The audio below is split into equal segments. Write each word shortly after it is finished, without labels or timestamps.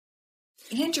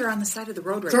And you're on the side of the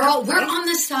road right Girl, now. we're on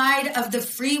the side of the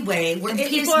freeway where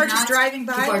people are just driving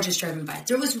by? People are just driving by.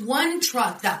 There was one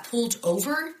truck that pulled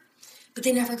over, but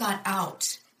they never got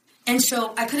out. And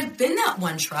so I could have been that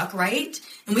one truck, right?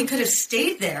 And we could have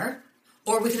stayed there,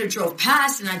 or we could have drove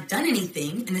past and not done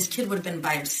anything, and this kid would have been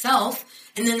by himself,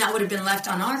 and then that would have been left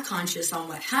on our conscience on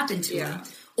what happened to him.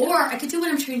 Or I could do what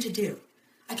I'm trained to do.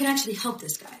 I can actually help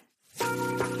this guy.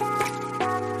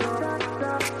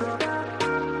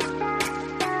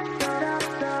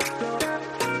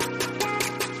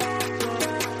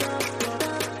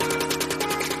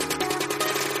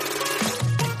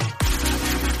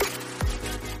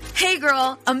 Hey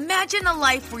girl, imagine a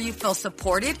life where you feel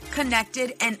supported,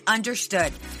 connected, and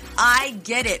understood. I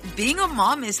get it. Being a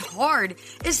mom is hard,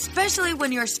 especially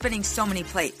when you're spinning so many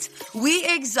plates. We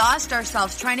exhaust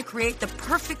ourselves trying to create the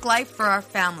perfect life for our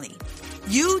family.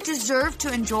 You deserve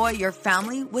to enjoy your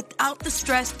family without the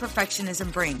stress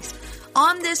perfectionism brings.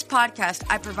 On this podcast,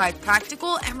 I provide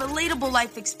practical and relatable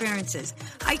life experiences.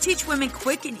 I teach women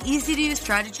quick and easy-to-use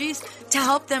strategies to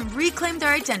help them reclaim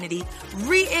their identity,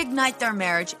 reignite their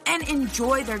marriage, and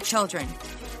enjoy their children.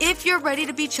 If you're ready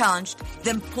to be challenged,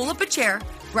 then pull up a chair,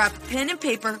 grab a pen and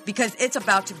paper, because it's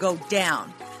about to go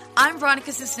down. I'm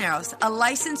Veronica Cisneros, a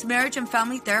licensed marriage and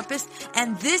family therapist,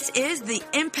 and this is the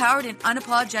Empowered and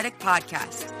Unapologetic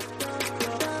Podcast.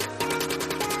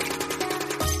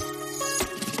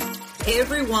 Hey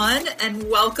everyone, and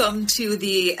welcome to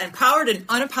the Empowered and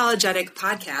Unapologetic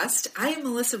Podcast. I am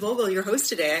Melissa Vogel, your host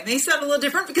today. I may sound a little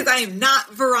different because I am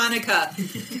not Veronica,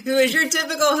 who is your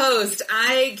typical host.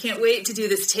 I can't wait to do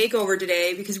this takeover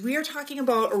today because we are talking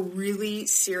about a really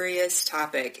serious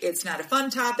topic. It's not a fun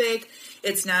topic.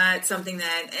 It's not something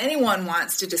that anyone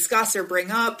wants to discuss or bring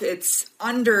up. It's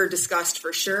under-discussed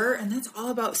for sure, and that's all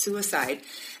about suicide.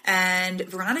 And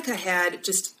Veronica had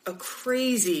just a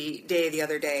crazy day the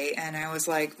other day, and I was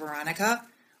like, Veronica,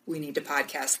 we need to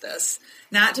podcast this.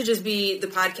 Not to just be the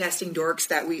podcasting dorks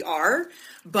that we are,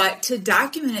 but to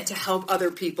document it to help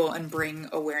other people and bring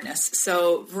awareness.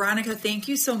 So, Veronica, thank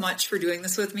you so much for doing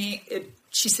this with me.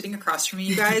 She's sitting across from me,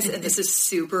 you guys, and this is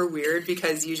super weird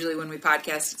because usually when we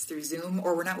podcast, it's through Zoom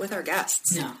or we're not with our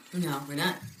guests. No, we're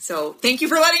not. So, thank you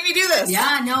for letting me do this.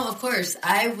 Yeah, no, of course.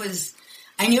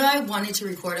 I knew I wanted to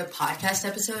record a podcast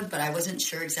episode, but I wasn't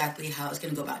sure exactly how I was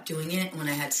going to go about doing it. When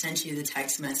I had sent you the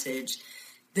text message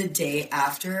the day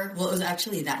after, well, it was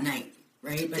actually that night,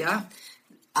 right? But yeah.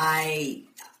 I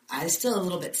was still a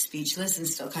little bit speechless and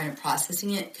still kind of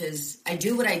processing it because I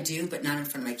do what I do, but not in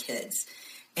front of my kids.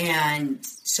 And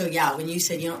so, yeah, when you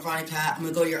said, you know what, Veronica, I'm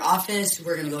going to go to your office,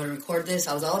 we're going to go and record this,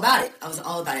 I was all about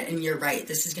it. And you're right.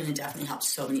 This is going to definitely help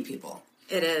so many people.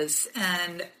 It is.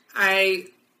 And I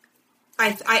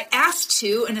asked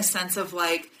too, in a sense of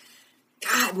like,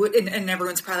 God, and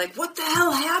everyone's probably like, what the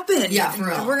hell happened? Yeah, for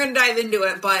real. And we're going to dive into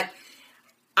it, but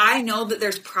I know that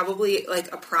there's probably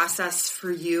like a process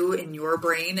for you in your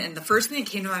brain, and the first thing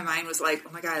that came to my mind was like,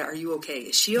 oh my God, are you okay?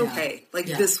 Is she okay? Like,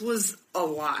 this was a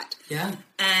lot. Yeah.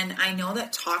 And I know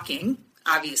that talking,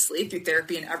 obviously, through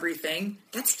therapy and everything,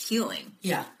 that's healing.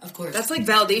 Yeah, of course. That's like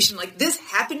validation. Like, this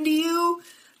happened to you.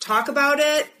 Talk about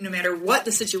it, no matter what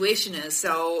the situation is.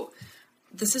 So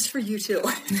this is for you too.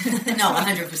 No,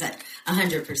 100%.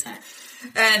 100%.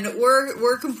 And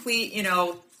we're complete,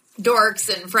 dorks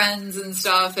and friends and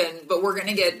stuff, but we're going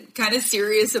to get kind of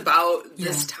serious about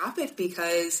this topic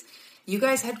because you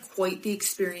guys had quite the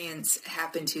experience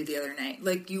happen to you the other night.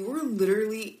 Like, you were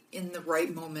literally in the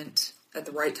right moment at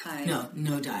the right time.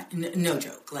 No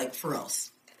joke. Like, for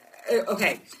us.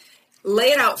 Okay. Lay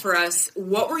it out for us.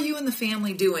 What were you and the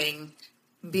family doing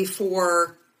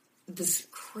before this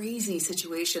crazy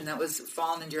situation that was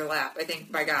fallen into your lap? I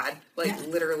think, by God,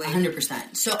 literally.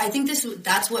 100%. So I think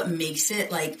that's what makes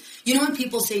it, like, when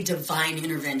people say divine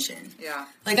intervention. Yeah.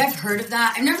 Like, I've heard of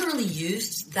that. I've never really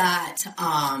used that,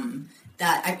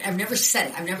 I've never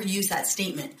said it. I've never used that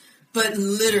statement. But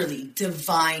literally,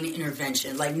 divine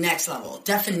intervention, like next level,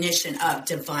 definition of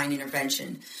divine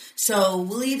intervention. So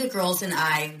Willie, the girls, and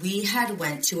we had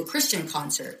went to a Christian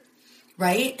concert,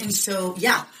 right? And so,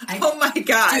 yeah. Oh my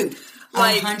God. Dude,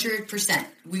 100%.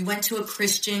 We went to a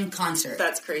Christian concert.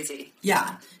 That's crazy.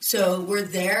 Yeah. So we're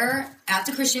there at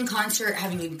the Christian concert,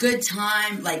 having a good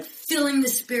time, like feeling the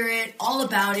spirit, all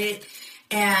about it.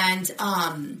 And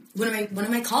one of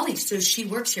my colleagues, so she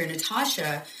works here,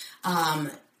 Natasha,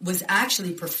 was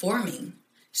actually performing.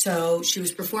 So she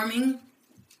was performing.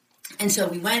 And so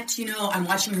we went, I'm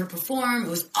watching her perform. It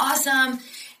was awesome.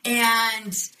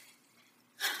 And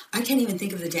I can't even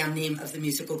think of the damn name of the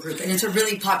musical group. And it's a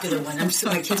really popular one.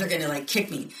 My kids are going to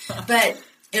kick me. But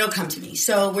it'll come to me.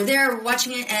 So we're there, we're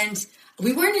watching it. And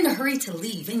we weren't in a hurry to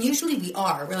leave, and usually we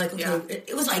are. We're like, okay, Yeah.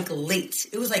 it was like late.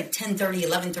 It was like 10:30,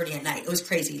 11:30 at night. It was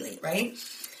crazy late, right?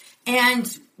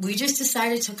 And we just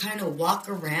decided to kind of walk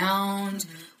around.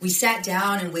 Mm-hmm. We sat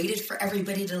down and waited for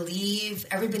everybody to leave.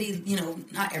 Everybody,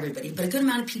 not everybody, but a good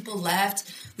amount of people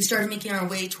left. We started making our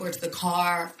way towards the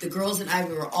car. The girls and I,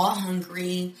 we were all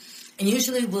hungry. And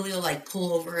usually Willie will like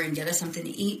pull over and get us something to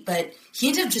eat, but he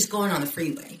ended up just going on the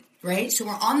freeway, right? So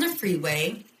we're on the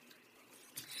freeway.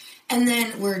 And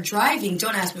then we're driving.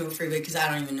 Don't ask me what freeway because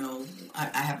I don't even know. I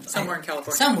have Somewhere in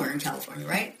California. Somewhere in California,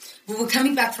 right? But we're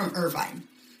coming back from Irvine.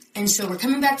 And so we're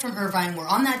coming back from Irvine. We're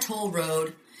on that toll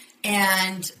road.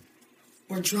 And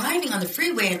we're driving on the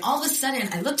freeway. And all of a sudden,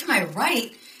 I look to my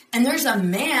right. And there's a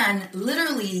man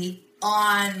literally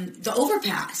on the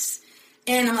overpass.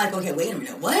 And I'm like, okay, wait a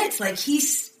minute. What? Like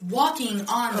he's walking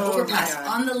on the overpass,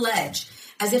 on the ledge,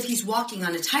 as if he's walking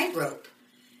on a tightrope.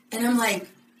 And I'm like,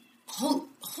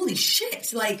 holy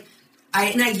shit. Like,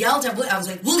 I yelled at Willie. I was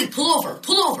like, Willie, pull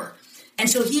over. And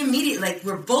so he immediately, like,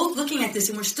 we're both looking at this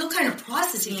and we're still kind of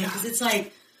processing it because it's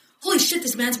like, holy shit,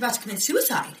 this man's about to commit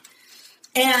suicide.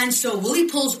 And so Willie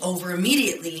pulls over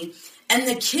immediately. And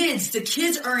the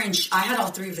kids are in, I had all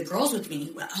three of the girls with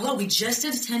me. Hello, we just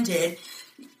attended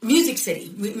Music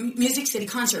City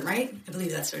concert, right? I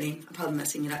believe that's their name. I'm probably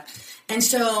messing it up. And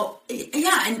so,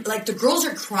 yeah, and like the girls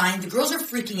are crying. The girls are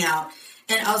freaking out.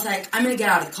 And I was like, I'm going to get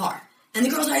out of the car. And the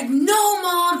girls are like, no,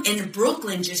 Mom. And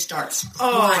Brooklyn just starts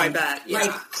crying. Oh, I bet. Yeah.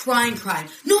 Like, crying.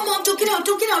 No, Mom, don't get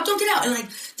out. And, like,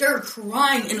 they're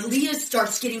crying. And Leah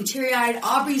starts getting teary-eyed.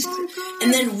 Aubrey's...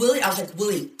 and then Willie... I was like,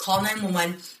 Willie, call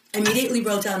 911. Immediately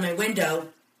rolled down my window.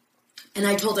 And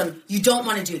I told him, you don't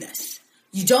want to do this.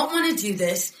 You don't want to do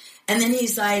this. And then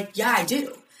he's like, yeah, I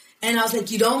do. And I was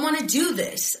like, you don't want to do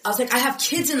this. I was like, I have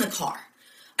kids in the car.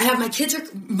 I have my kids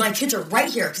are right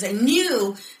here. Because I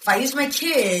knew if I used my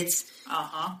kids...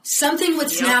 something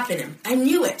would snap in him. I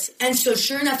knew it. And so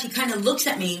sure enough, he kind of looks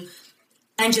at me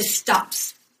and just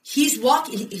stops. He's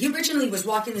walking. He originally was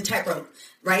walking the tightrope,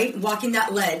 right? Walking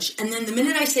that ledge. And then the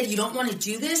minute I said, you don't want to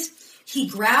do this, he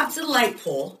grabs the light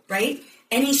pole, right?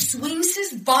 And he swings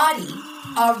his body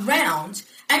around.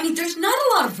 I mean, there's not a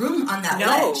lot of room on that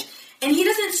ledge. And he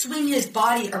doesn't swing his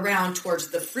body around towards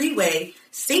the freeway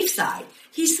safe side.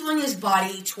 He swung his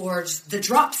body towards the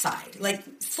drop side,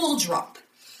 like full drop.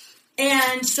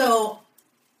 And so,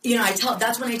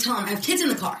 that's when I tell him, I have kids in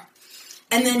the car.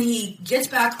 And then he gets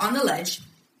back on the ledge,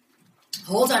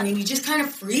 holds on, and he just kind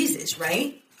of freezes,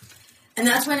 right? And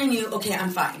that's when I knew, okay, I'm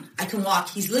fine. I can walk.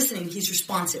 He's listening. He's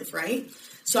responsive, right?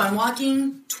 So I'm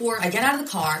walking I get out of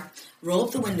the car, roll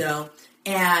up the window,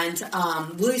 and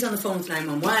Willie's on the phone with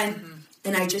 911,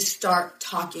 and I just start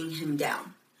talking him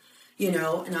down, and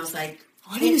I was like,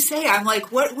 what do you say? I'm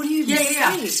like, what do you say?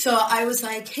 Yeah. So I was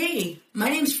like, hey, my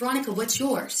name's Veronica. What's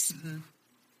yours? Mm-hmm.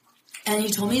 And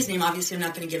he told me his name. Obviously, I'm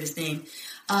not going to give his name.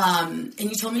 And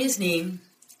he told me his name.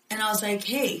 And I was like,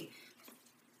 hey,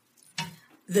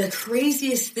 the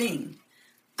craziest thing,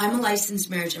 I'm a licensed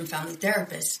marriage and family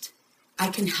therapist. I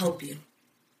can help you.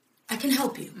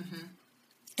 Mm-hmm.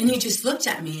 And he just looked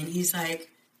at me and he's like,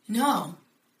 no.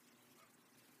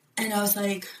 And I was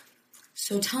like,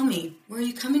 so tell me, where are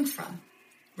you coming from?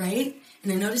 Right?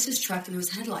 And I noticed his truck and there was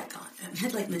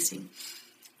headlight missing.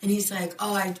 And he's like,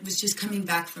 oh, I was just coming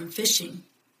back from fishing.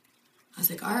 I was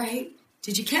like, all right,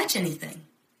 did you catch anything?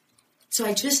 So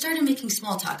I just started making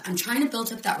small talk. I'm trying to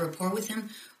build up that rapport with him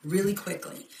really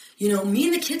quickly. Me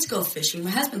and the kids go fishing.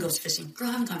 My husband goes fishing. Girl,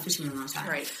 I haven't gone fishing in a long time.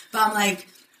 Right. But I'm like,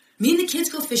 me and the kids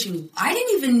go fishing. I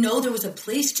didn't even know there was a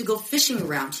place to go fishing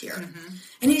around here. Mm-hmm.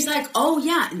 And he's like, oh,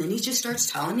 yeah. And then he just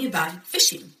starts telling me about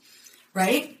fishing,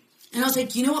 right? And I was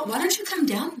like, you know what? Why don't you come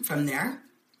down from there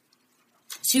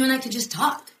so you and I could just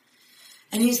talk?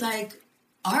 And he's like,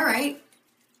 all right.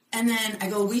 And then I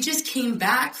go, you just came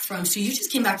back from fishing.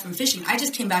 I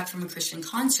just came back from a Christian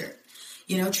concert,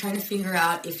 trying to figure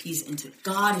out if he's into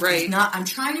God, if he's not. I'm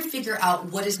trying to figure out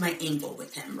what is my angle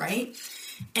with him, right?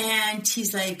 And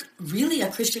he's like, really, a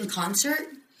Christian concert?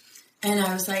 And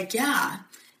I was like, yeah.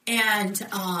 And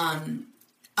I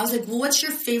was like, well, what's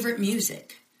your favorite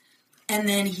music? And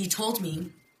then he told me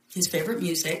his favorite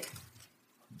music.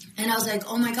 And I was like,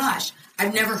 oh my gosh,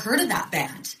 I've never heard of that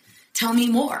band. Tell me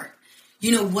more.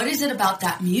 What is it about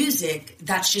that music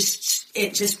that's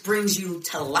it just brings you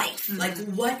to life? Mm-hmm. Like,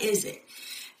 what is it?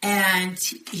 And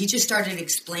he just started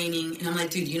explaining, and I'm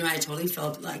like, dude, I totally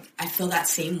felt like, I feel that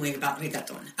same way about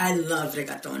reggaeton. I love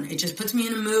reggaeton. It just puts me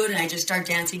in a mood, and I just start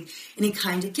dancing, and he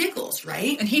kind of giggles,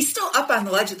 right? And he's still up on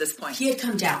the ledge at this point. He had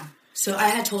come down. So I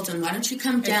had told him, why don't you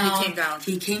come down? And he came down.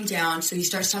 He came down, so he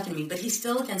starts talking to me, but he's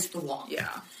still against the wall. Yeah.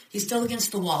 He's still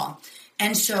against the wall.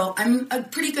 And so I'm a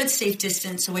pretty good safe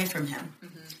distance away from him.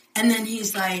 Mm-hmm. And then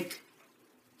he's like,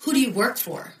 who do you work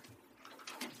for?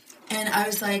 And I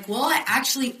was like, well, I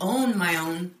actually own my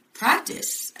own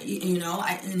practice, you know.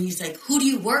 And he's like, who do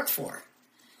you work for?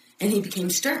 And he became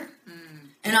stern.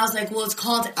 And I was like, well, it's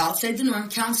called Outside the Norm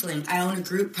Counseling. I own a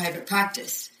group private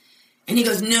practice. And he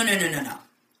goes, no.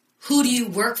 Who do you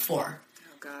work for?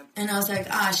 Oh, God. And I was like,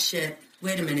 shit,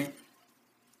 wait a minute.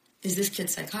 Is this kid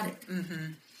psychotic?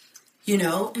 Mm-hmm. You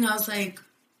know? And I was like,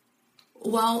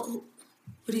 well,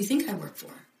 what do you think I work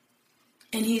for?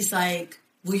 And he's like,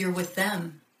 well, you're with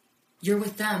them. You're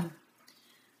with them.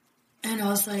 And I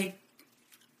was like,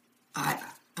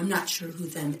 I'm not sure who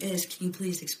them is. Can you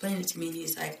please explain it to me? And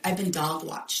he's like, I've been dog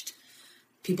watched.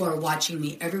 People are watching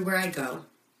me everywhere I go.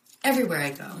 Everywhere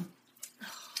I go.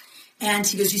 And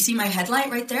he goes, you see my headlight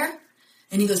right there?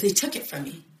 And he goes, they took it from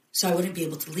me, so I wouldn't be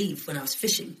able to leave when I was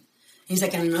fishing. And he's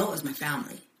like, I know it was my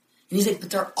family. And he's like,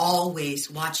 but they're always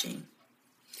watching.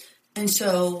 And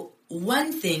so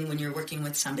one thing when you're working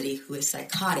with somebody who is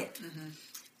psychotic, mm-hmm.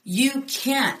 you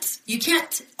can't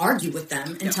argue with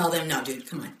them and tell them, no, dude,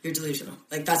 come on, you're delusional.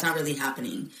 Like, that's not really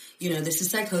happening. You know, this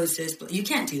is psychosis, but you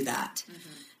can't do that. Mm-hmm.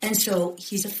 And so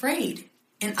he's afraid,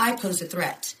 and I pose a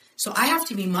threat. So I have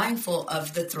to be mindful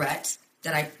of the threat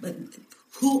that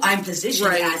who I'm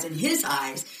positioned as in his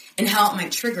eyes and how it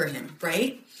might trigger him,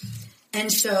 right?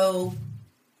 And so,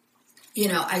 you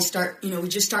know, we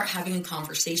just start having a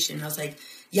conversation. I was like,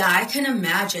 yeah, I can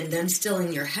imagine them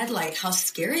stealing your headlight, how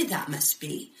scary that must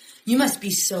be. You must be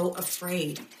so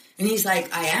afraid. And he's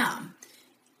like, I am.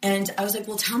 And I was like,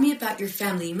 well, tell me about your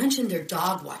family. You mentioned their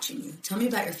dog watching you. Tell me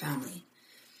about your family.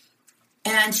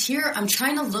 And here I'm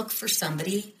trying to look for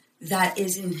somebody that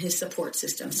is in his support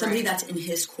system, somebody that's in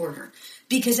his corner.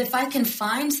 Because if I can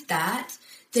find that,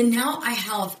 then now I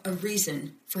have a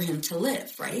reason for him to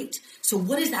live, right? So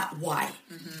what is that why?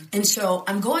 Mm-hmm. And so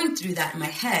I'm going through that in my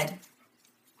head.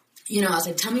 You know, I was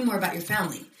like, tell me more about your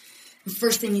family. The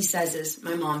first thing he says is,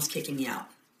 my mom's kicking me out.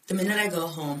 The minute I go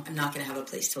home, I'm not going to have a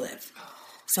place to live.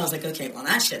 So I was like, okay, well,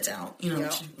 that shit's out. You know,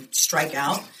 strike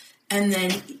out. And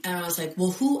I was like,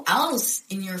 well, who else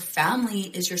in your family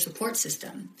is your support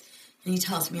system? And he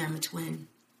tells me I'm a twin.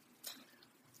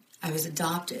 I was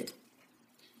adopted.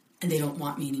 And they don't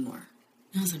want me anymore.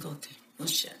 And I was like, okay, well,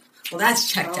 shit. Well,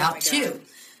 that's checked out too.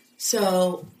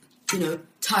 So, you know,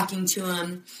 talking to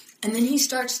him. And then he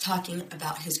starts talking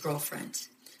about his girlfriend.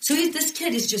 So this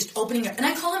kid is just opening up. And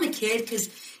I call him a kid because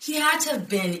he had to have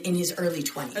been in his early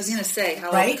 20s. I was going to say, how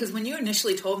right? Because when you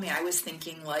initially told me, I was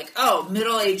thinking like, oh,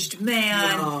 middle-aged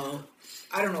man. No.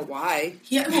 I don't know why.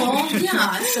 Yeah, well,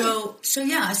 yeah.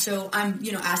 So I'm,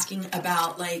 you know, asking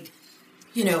about like,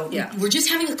 you know, we're just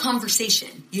having a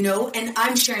conversation, you know, and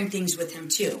I'm sharing things with him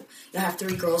too. I have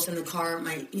 3 girls in the car.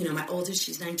 My oldest,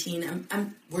 she's 19.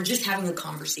 We're just having a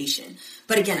conversation.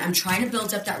 But again, I'm trying to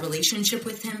build up that relationship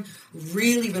with him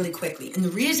really, really quickly. And the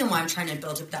reason why I'm trying to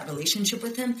build up that relationship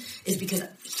with him is because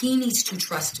he needs to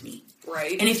trust me.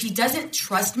 Right. And if he doesn't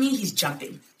trust me, he's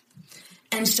jumping.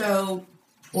 And so,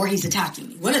 or he's attacking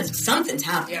me. Something's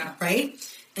happening, right?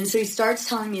 And so he starts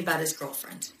telling me about his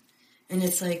girlfriend. And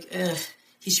it's like,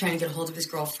 he's trying to get a hold of his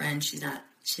girlfriend. She's not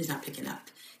picking up.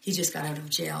 He just got out of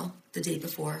jail the day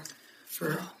before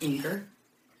for anger.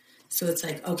 So it's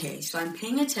like, okay, so I'm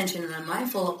paying attention and I'm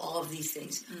mindful of all of these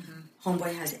things. Mm-hmm.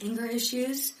 Homeboy has anger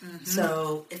issues. Mm-hmm.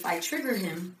 So if I trigger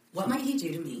him, what might he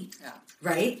do to me? Yeah.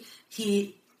 Right?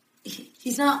 He's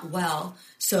not well.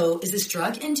 So is this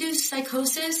drug-induced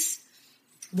psychosis?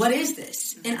 What is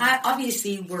this? And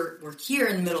obviously we're here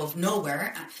in the middle of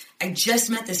nowhere. I just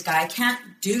met this guy. I can't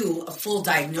do a full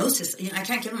diagnosis. You know, I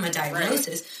can't give him a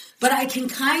diagnosis, but I can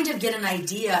kind of get an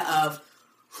idea of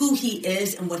who he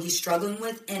is and what he's struggling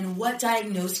with and what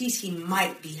diagnoses he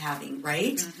might be having,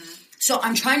 right? Mm-hmm. So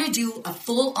I'm trying to do a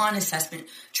full-on assessment,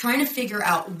 trying to figure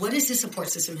out what is his support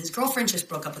system. His girlfriend just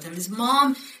broke up with him. His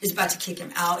mom is about to kick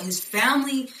him out. His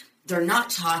family, they're not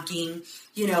talking,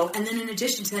 you know. And then in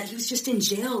addition to that, he was just in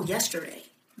jail yesterday,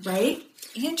 right?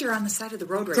 And you're on the side of the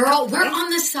road right now. Girl, we're on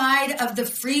the side of the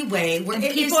freeway. Where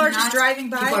people are just driving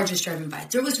by? People are just driving by.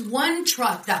 There was one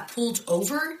truck that pulled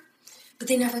over, but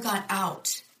they never got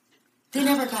out.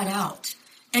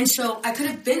 And so I could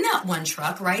have been that one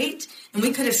truck, right? And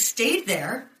we could have stayed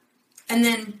there, and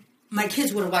then my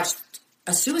kids would have watched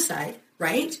a suicide,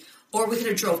 right? Or we could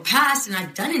have drove past and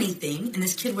not done anything, and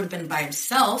this kid would have been by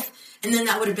himself, and then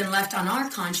that would have been left on our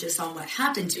conscience on what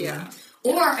happened to him.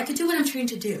 Or I could do what I'm trained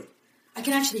to do. I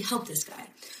can actually help this guy.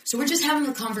 So we're just having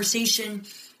a conversation,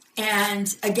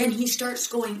 and again, he starts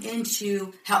going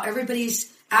into how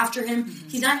everybody's after him. Mm-hmm.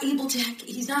 He's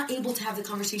not able to have the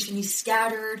conversation. He's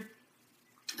scattered.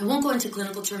 I won't go into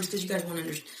clinical terms because you guys won't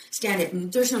understand it,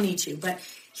 and there's no need to, but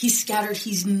he's scattered.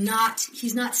 He's not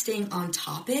staying on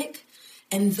topic,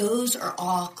 and those are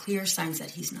all clear signs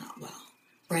that he's not well,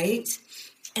 right?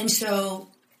 And so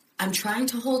I'm trying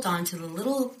to hold on to the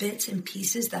little bits and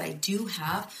pieces that I do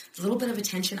have, the little bit of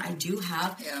attention I do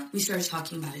have. Yeah. We started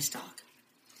talking about his dog.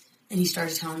 And he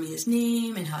started telling me his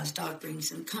name and how his dog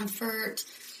brings him comfort.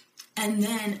 And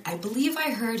then I believe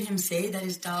I heard him say that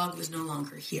his dog was no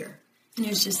longer here. And it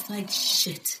was just like,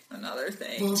 shit. Another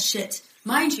thing. Bullshit.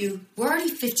 Mind you, we're already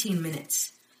 15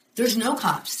 minutes. There's no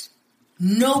cops.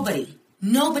 Nobody.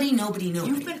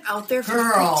 You've been out there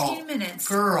for 15 minutes.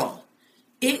 Girl.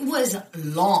 It was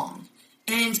long.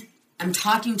 And I'm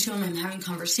talking to him. I'm having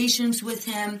conversations with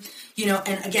him.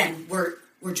 And again, we're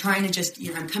trying to just,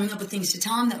 I'm coming up with things to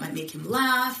tell him that might make him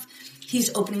laugh.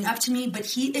 He's opening up to me, but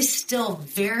he is still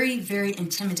very, very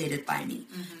intimidated by me.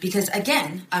 Mm-hmm. Because,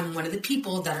 again, I'm one of the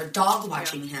people that are dog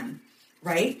watching him,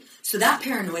 right? So that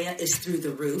paranoia is through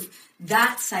the roof.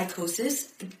 That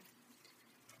psychosis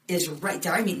is right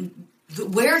there. I mean,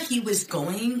 where he was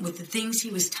going with the things he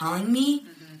was telling me,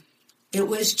 it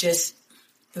was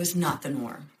not the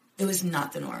norm. It was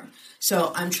not the norm.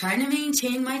 So I'm trying to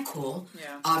maintain my cool,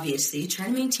 obviously.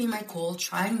 Trying to maintain my cool,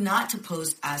 trying not to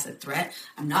pose as a threat.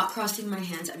 I'm not crossing my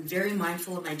hands. I'm very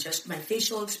mindful of my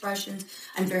facial expressions.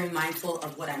 I'm very mindful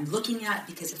of what I'm looking at,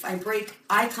 because if I break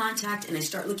eye contact and I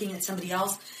start looking at somebody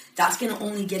else, that's going to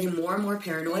only get him more and more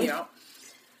paranoid. Yep.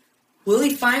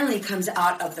 Willie finally comes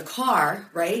out of the car,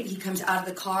 right? He comes out of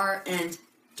the car, and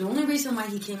the only reason why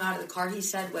he came out of the car, he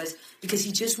said, was because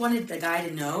he just wanted the guy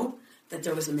to know that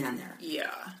there was a man there. Yeah.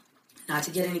 Not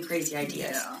to get any crazy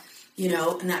ideas.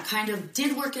 Yeah. And that kind of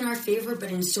did work in our favor, but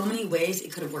in so many ways,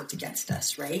 it could have worked against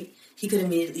us, right? He could have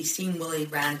immediately seen Willie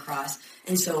ran across.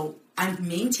 And so I'm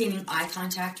maintaining eye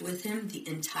contact with him the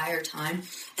entire time.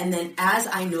 And then as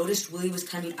I noticed Willie was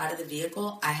coming out of the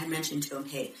vehicle, I had mentioned to him,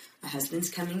 hey, my husband's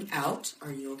coming out.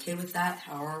 Are you okay with that?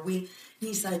 How are we? And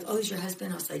he's like, oh, he's your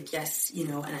husband? I was like, yes,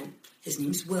 and his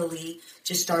name's Willie.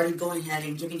 Just started going ahead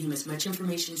and giving him as much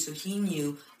information so he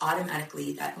knew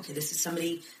automatically that, okay, this is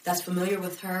somebody that's familiar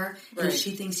with her. Right. And if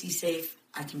she thinks he's safe,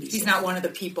 I can be safe. He's not one of the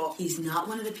people. He's not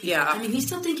one of the people. Yeah. I mean, he's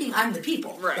still thinking I'm the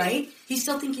people, right? He's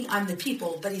still thinking I'm the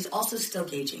people, but he's also still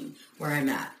gauging where I'm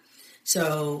at.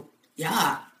 So,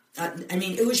 yeah. I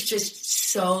mean, it was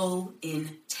just so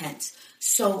intense.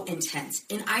 So intense.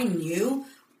 And I knew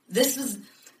this was...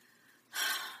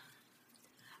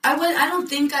 I don't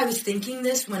think I was thinking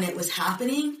this when it was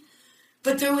happening,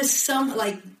 but there was some,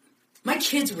 my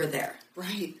kids were there.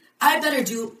 Right. I better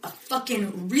do a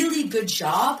fucking really good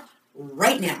job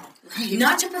right now. Right.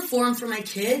 Not to perform for my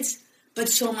kids, but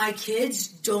so my kids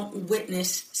don't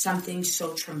witness something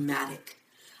so traumatic.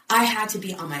 I had to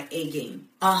be on my A game.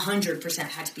 100%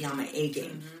 had to be on my A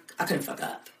game. Mm-hmm. I couldn't fuck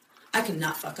up. I could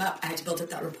not fuck up. I had to build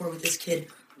up that rapport with this kid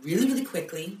really, really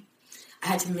quickly. I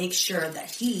had to make sure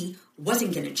that he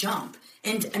wasn't going to jump.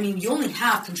 And, I mean, you only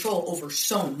have control over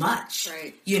so much.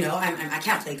 Right. I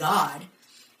can't play God.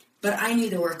 But I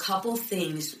knew there were a couple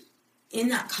things in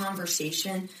that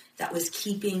conversation that was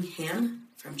keeping him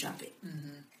from jumping.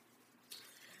 Mm-hmm.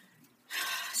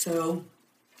 So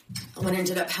what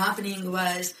ended up happening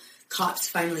was cops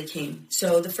finally came.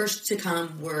 So the first to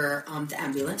come were the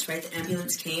ambulance, right? The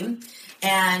ambulance came,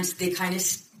 and they kind of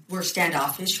were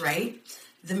standoffish, right?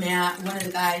 One of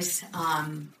the guys...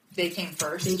 they came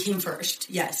first? They came first,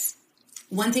 yes.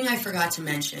 One thing I forgot to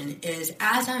mention is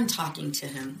as I'm talking to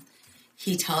him,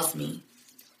 he tells me,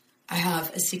 I have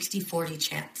a 60-40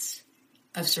 chance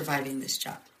of surviving this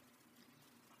job.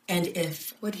 And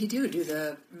if... What'd he do? Do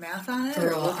the math on it?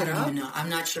 Girl, or look it up? I don't even know. I'm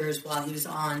not sure as well. He was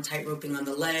on tightroping on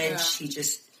the ledge. Yeah.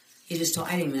 He just told...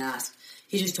 I didn't even ask.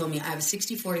 He just told me, I have a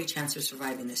 60-40 chance of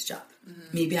surviving this job. Mm-hmm.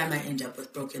 Maybe I might end up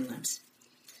with broken limbs.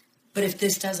 But if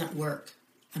this doesn't work,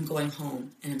 I'm going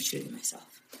home and I'm shooting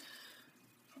myself.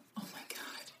 Oh my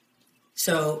God.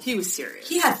 So... He was serious.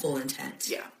 He had full intent.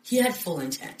 Yeah. He had full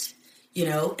intent.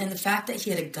 And the fact that he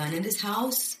had a gun in his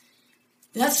house,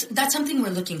 that's something we're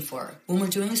looking for. When we're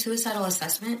doing a suicidal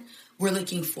assessment, we're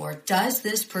looking for, does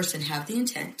this person have the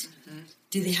intent? Mm-hmm.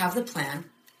 Do they have the plan?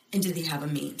 And do they have a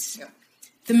means? Yeah.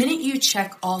 The minute you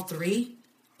check all three...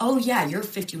 Oh, yeah, you're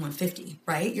 5150,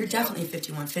 right? You're definitely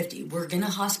 5150. We're going to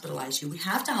hospitalize you. We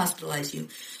have to hospitalize you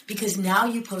because now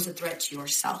you pose a threat to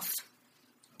yourself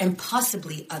and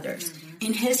possibly others. Mm-hmm.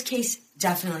 In his case,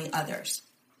 definitely others.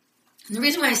 And the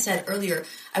reason why I said earlier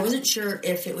I wasn't sure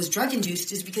if it was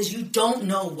drug-induced is because you don't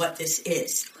know what this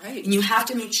is. Right. And you have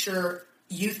to make sure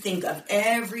you think of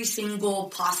every single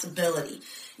possibility.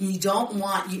 You don't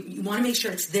want, you want to make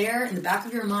sure it's there in the back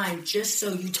of your mind just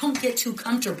so you don't get too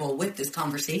comfortable with this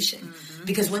conversation.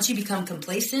 Because once you become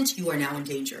complacent, you are now in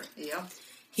danger. Yeah.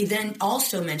 He then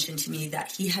also mentioned to me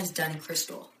that he has done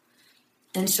crystal.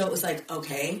 And so it was like,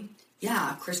 okay,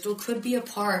 yeah, crystal could be a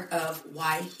part of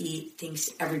why he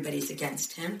thinks everybody's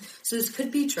against him. So this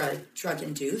could be drug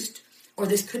induced, or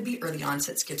this could be early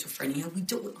onset schizophrenia.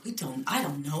 I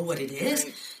don't know what it is.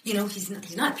 Right. You know, he's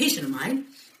not a patient of mine,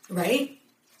 right?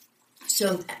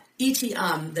 So the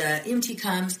EMT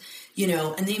comes, you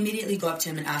know, and they immediately go up to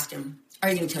him and ask him, "Are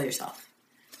you going to kill yourself?"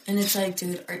 And it's like,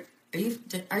 dude,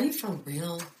 are you for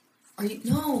real? Are you?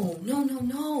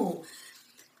 No.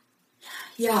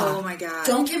 Yeah. Oh my God.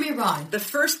 Don't get me wrong. The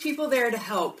first people there to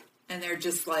help, and they're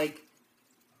just like,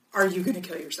 "Are you going to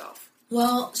kill yourself?"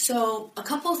 Well, so a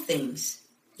couple of things.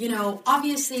 You know,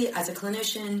 obviously, as a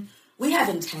clinician, we have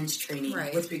intense training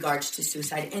with regards to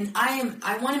suicide, and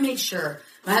I want to make sure.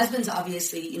 My husband's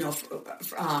obviously, you know,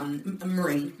 a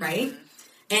Marine, right?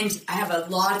 And I have a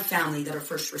lot of family that are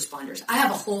first responders. I have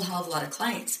a whole hell of a lot of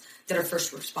clients that are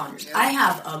first responders. Yeah. I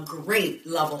have a great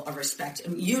level of respect,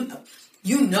 and you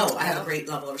know, I have a great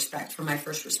level of respect for my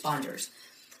first responders.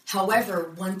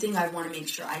 However, one thing I want to make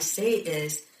sure I say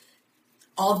is,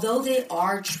 although they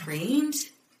are trained,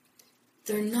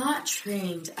 they're not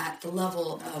trained at the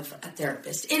level of a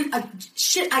therapist. And I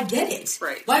get it.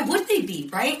 Right. Why would they be,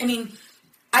 right? I mean,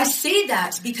 I say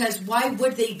that because why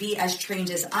would they be as trained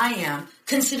as I am,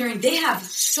 considering they have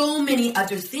so many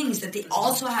other things that they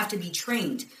also have to be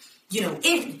trained, you know,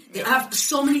 in. They have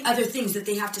so many other things that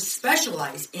they have to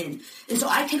specialize in. And so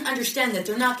I can understand that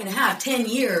they're not going to have 10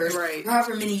 years, or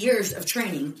however many years of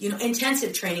training, you know,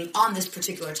 intensive training on this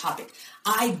particular topic.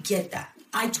 I get that.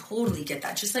 I totally get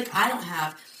that. Just like I don't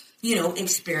have, you know,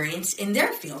 experience in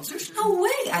their fields. There's no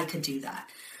way I could do that,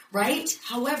 right?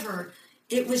 However,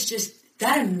 it was just,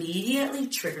 that immediately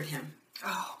triggered him.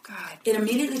 Oh, God. It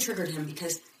immediately triggered him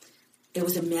because it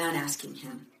was a man asking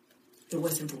him. It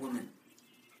wasn't the woman.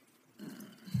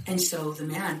 And so the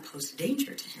man posed a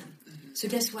danger to him. So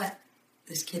guess what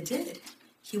this kid did?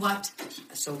 He was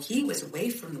away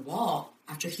from the wall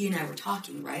after he and I were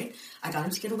talking, right? I got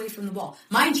him to get away from the wall.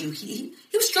 Mind you, he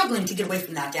was struggling to get away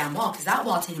from that damn wall because that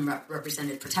wall to him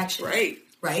represented protection.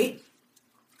 Right?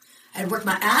 I had worked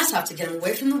my ass off to get him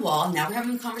away from the wall. Now we're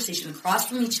having a conversation across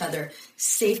from each other,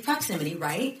 safe proximity,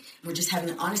 right? And we're just having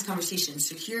an honest conversation.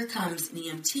 So here comes an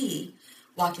EMT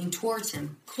walking towards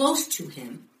him, close to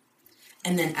him,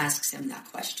 and then asks him that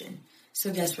question.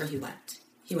 So guess where he went?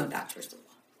 He went back towards the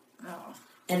wall. Oh.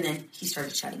 And then he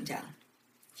started shutting down.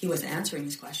 He wasn't answering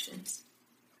his questions.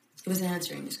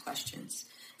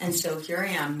 And so here I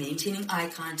am, maintaining eye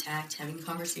contact, having a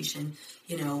conversation.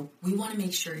 You know, we want to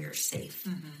make sure you're safe.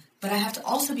 But I have to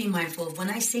also be mindful of when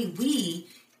I say we,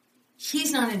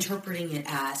 he's not interpreting it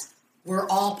as we're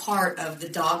all part of the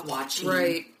dog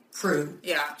watching crew.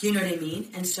 Yeah. You know what I mean?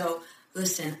 And so,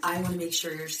 listen, I want to make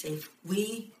sure you're safe.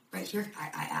 We, right here,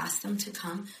 I asked them to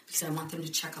come because I want them to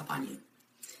check up on you.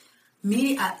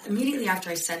 Immediately after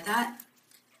I said that,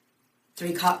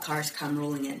 3 cop cars come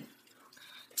rolling in.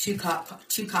 2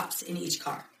 cops in each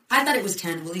car. I thought it was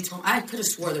 10. Willie told me, I could have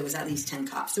swore there was at least 10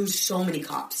 cops. There was so many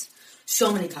cops.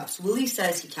 Willie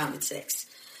says he counted 6.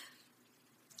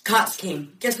 Cops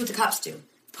came. Guess what the cops do?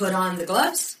 Put on the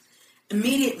gloves.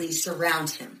 Immediately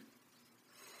surround him.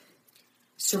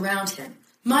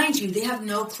 Mind you, they have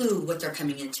no clue what they're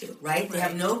coming into, right? They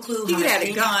have no clue. He had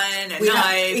a gun, a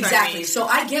knife. Exactly. I mean, so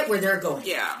I get where they're going.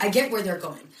 Yeah. I get where they're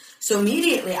going. So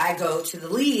immediately I go to the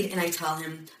lead and I tell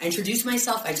him, I introduce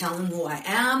myself. I tell him who I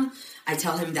am. I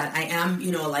tell him that I am,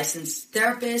 you know, a licensed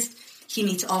therapist. He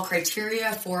meets all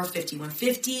criteria for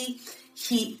 5150.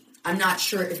 I'm not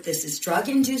sure if this is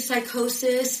drug-induced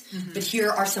psychosis, but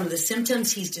here are some of the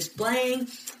symptoms he's displaying.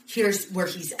 Here's where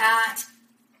he's at.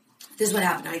 This is what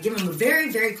happened. I give him a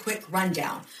very, very quick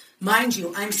rundown. Mind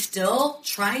you, I'm still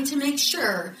trying to make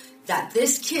sure that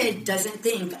this kid doesn't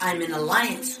think I'm in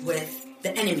alliance with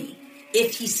the enemy,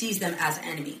 if he sees them as an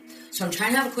enemy. So I'm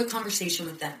trying to have a quick conversation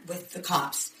with the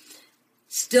cops.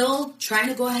 Still trying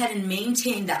to go ahead and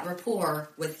maintain that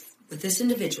rapport with this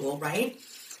individual, right?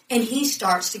 And he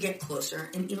starts to get closer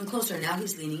and even closer. Now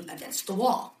he's leaning against the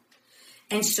wall.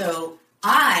 And so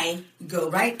I go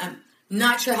right. I'm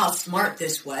not sure how smart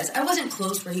this was. I wasn't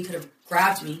close where he could have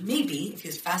grabbed me, maybe, if he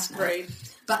was fast enough. Right.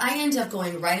 But I end up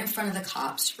going right in front of the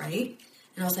cops, right?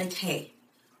 And I was like, hey,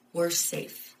 we're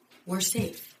safe. We're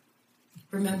safe.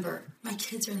 Remember, my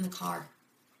kids are in the car.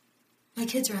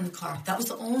 That was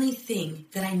the only thing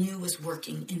that I knew was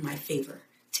working in my favor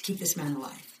to keep this man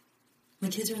alive. My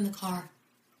kids are in the car.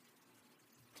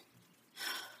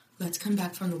 let's come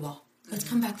back from the wall. Let's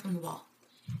come back from the wall.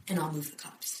 And I'll move the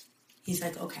cops. He's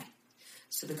like, okay.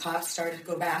 So the cops started to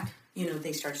go back. You know,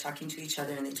 they started talking to each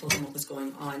other and they told him what was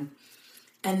going on.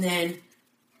 And then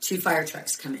 2 fire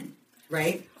trucks come in,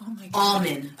 right? Oh my God. All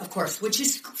men, of course, which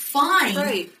is fine,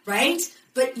 right?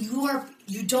 But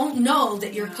you don't know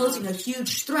that you're posing a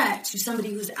huge threat to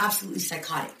somebody who's absolutely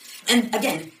psychotic. And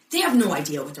again, they have no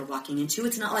idea what they're walking into.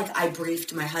 It's not like I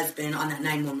briefed my husband on that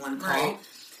 911 call. Right.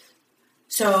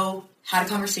 So, had a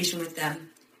conversation with them.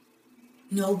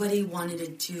 Nobody wanted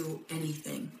to do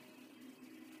anything.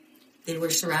 They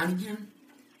were surrounding him.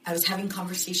 I was having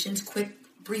conversations, quick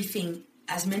briefing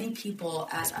as many people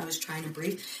as I was trying to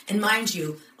brief. And mind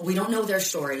you, we don't know their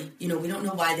story. You know, we don't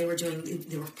know why they were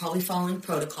probably following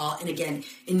protocol. And again,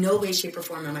 in no way, shape, or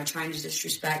form am I trying to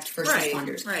disrespect first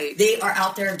responders. Right. They are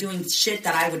out there doing shit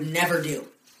that I would never do,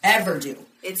 ever do.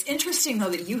 It's interesting, though,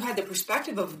 that you had the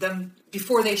perspective of them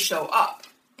before they show up,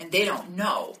 and they don't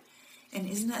know. And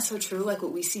isn't that so true? Like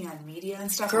what we see on media and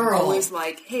stuff. Girl. We're always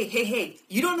like, hey,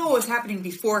 you don't know what was happening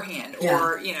beforehand. Yeah.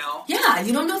 Or, you know. Yeah,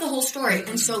 you don't know the whole story.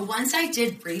 Mm-hmm. And so once I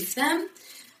did brief them,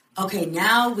 okay,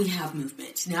 now we have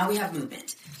movement.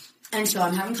 And so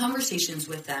I'm having conversations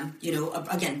with them, you know,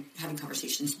 again, having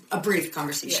conversations, a brief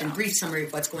conversation, brief summary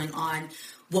of what's going on,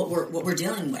 what we're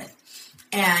dealing with.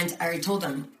 And I already told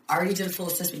them, I already did a full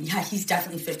assessment. Yeah, he's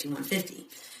definitely 5150.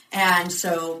 And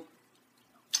so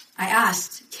I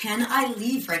asked, can I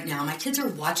leave right now? My kids are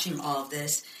watching all of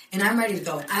this, and I'm ready to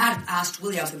go. And I had asked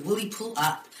Willie, I was like, Willie, pull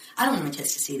up. I don't want my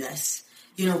kids to see this.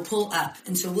 You know, pull up.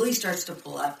 And so Willie starts to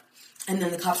pull up, and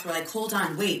then the cops were like, hold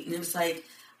on, wait. And it was like,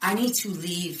 I need to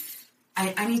leave.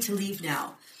 I need to leave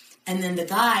now. And then the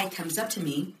guy comes up to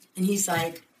me, and he's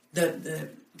like,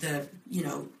 the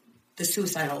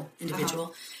suicidal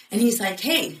individual. And he's like,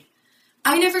 hey,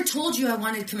 I never told you I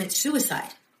wanted to commit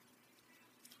suicide.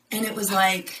 And it was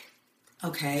like,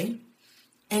 okay.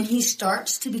 And he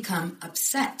starts to become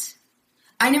upset.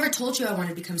 I never told you I wanted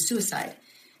to become suicide.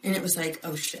 And it was like,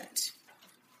 oh shit.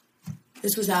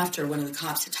 This was after one of the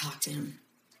cops had talked to him.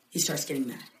 He starts getting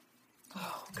mad.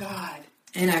 Oh, God.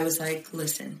 And I was like,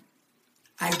 listen,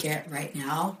 I get right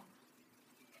now,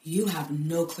 you have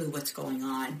no clue what's going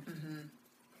on. Mm-hmm.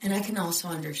 And I can also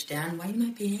understand why you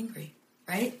might be angry,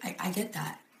 right? I get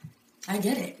that. I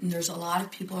get it. And there's a lot of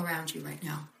people around you right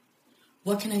now.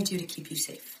 What can I do to keep you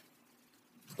safe?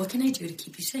 What can I do to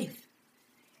keep you safe?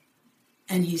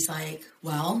 And he's like,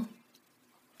 well,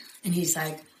 and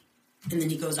then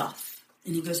he goes off.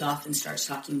 And he goes off and starts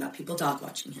talking about people dog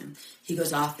watching him. He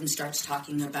goes off and starts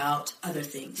talking about other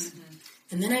things. Mm-hmm.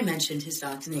 And then I mentioned his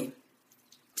dog's name.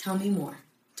 Tell me more.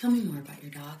 Tell me more about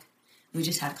your dog. And we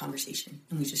just had a conversation.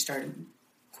 And we just started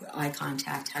eye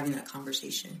contact, having that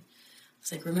conversation.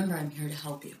 It's like, remember, I'm here to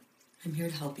help you. I'm here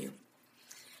to help you.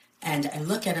 And I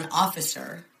look at an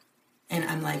officer, and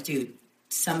I'm like, dude,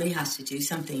 somebody has to do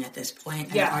something at this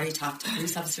point. Yeah. I've already talked to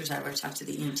police officers. I've already talked to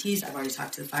the EMTs. I've already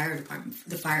talked to the fire department,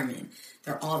 the firemen.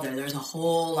 They're all there. There's a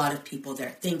whole lot of people there,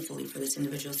 thankfully, for this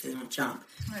individual so they don't jump.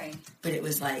 Right. But it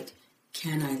was like,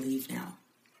 can I leave now?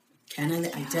 Can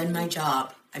I? I've done my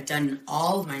job. I've done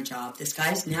all of my job. This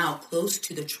guy's now close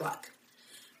to the truck.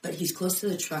 But he's close to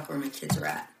the truck where my kids are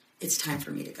at. It's time for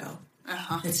me to go.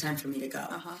 Uh-huh. It's time for me to go.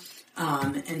 Uh-huh.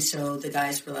 And so the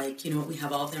guys were like, you know what, we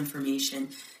have all the information.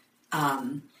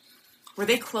 Were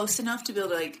they close enough to be able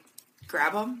to, like,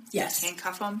 grab them? Yes.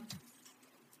 Handcuff them?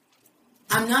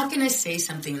 I'm not going to say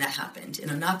something that happened.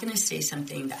 And I'm not going to say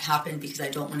something that happened because I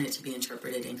don't want it to be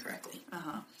interpreted incorrectly.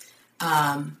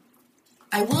 Uh-huh.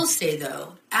 I will say,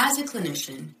 though, as a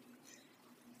clinician,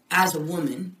 as a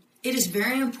woman, it is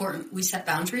very important we set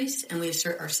boundaries and we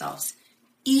assert ourselves,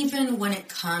 even when it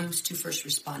comes to first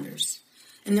responders.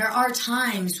 And there are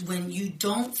times when you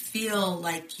don't feel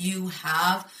like you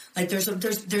have, like there's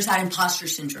that imposter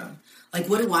syndrome. Like,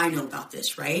 what do I know about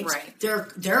this, right? Right.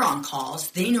 They're on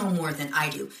calls. They know more than I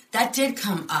do. That did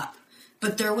come up.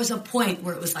 But there was a point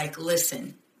where it was like,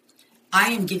 listen,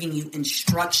 I am giving you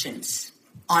instructions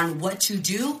on what to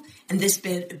do, and this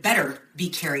better be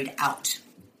carried out.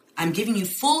 I'm giving you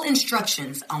full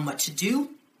instructions on what to do.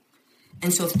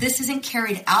 And so if this isn't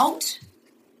carried out,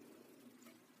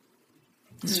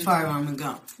 this is far I'm going to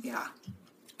go. Yeah.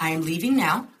 I am leaving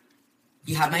now.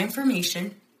 You have my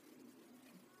information.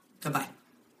 Goodbye.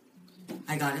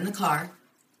 I got in the car,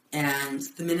 and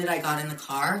the minute I got in the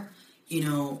car, you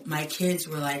know, my kids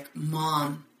were like,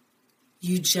 Mom,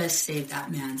 you just saved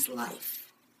that man's life.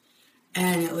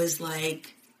 And it was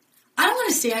like, I don't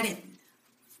want to say I didn't.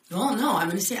 Well, no, I'm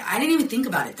going to say I didn't even think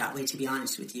about it that way, to be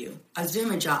honest with you. I was doing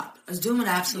my job. I was doing what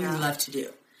I absolutely love to do.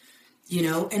 You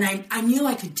know, and I knew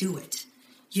I could do it.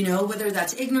 You know, whether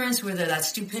that's ignorance, whether that's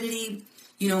stupidity,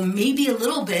 you know, maybe a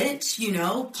little bit, you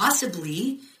know,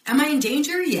 possibly. Am I in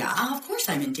danger? Yeah, of course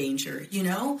I'm in danger, you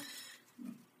know.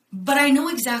 But I know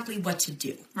exactly what to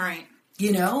do. Right.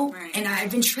 You know? Right. And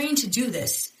I've been trained to do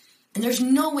this. And there's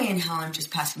no way in hell I'm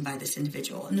just passing by this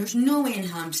individual. And there's no way in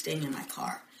hell I'm staying in my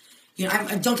car. You know,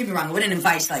 don't get me wrong. I wouldn't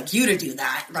advise, like, you to do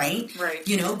that, right? Right.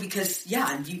 You know, because,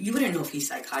 yeah, you wouldn't know if he's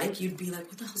psychotic. You'd be like,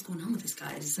 what the hell's going on with this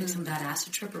guy? Is this like some bad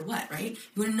acid trip or what, right? You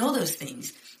wouldn't know those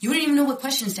things. You wouldn't even know what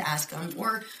questions to ask him.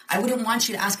 Or I wouldn't want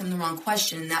you to ask him the wrong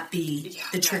question and that be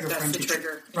the trigger for him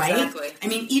to right? Exactly. I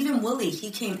mean, even Willie,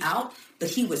 he came out, but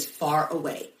he was far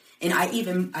away. And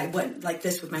I went like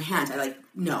this with my hands. I like,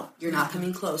 no, you're not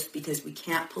coming close because we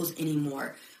can't pose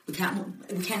anymore. We can't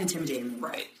intimidate him anymore.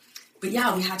 Right. But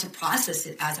yeah, we had to process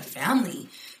it as a family.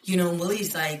 You know,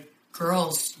 Willie's like,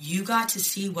 girls, you got to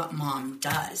see what mom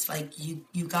does. Like,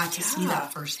 you got to see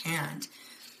that firsthand.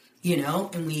 You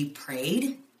know, and we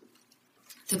prayed.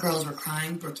 The girls were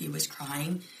crying. Brookie was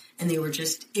crying. And they were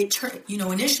just, you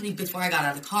know, initially before I got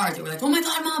out of the car, they were like, oh my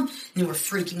God, Mom. And they were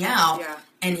freaking out. Yeah.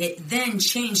 And it then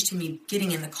changed to me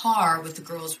getting in the car with the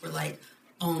girls were like,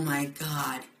 oh my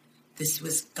God. This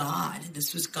was God.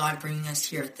 This was God bringing us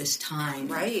here at this time.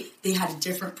 Right. They had a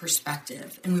different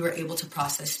perspective, and we were able to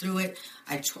process through it.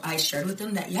 I shared with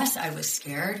them that, yes, I was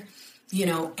scared, you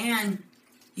know, and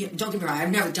you know, don't get me wrong,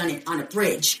 I've never done it on a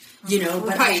bridge, you know,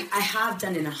 but right. I have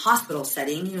done it in a hospital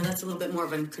setting. You know, that's a little bit more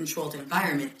of a controlled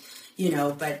environment, you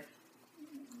know, but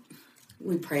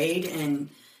we prayed and,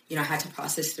 you know, I had to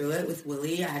process through it with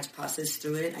Willie. I had to process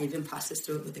through it. I even processed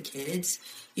through it with the kids.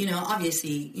 You know,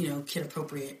 obviously, you know,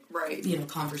 kid-appropriate, right. you know,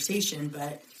 conversation.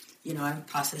 But, you know, I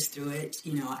processed through it,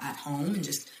 you know, at home. And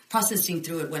just processing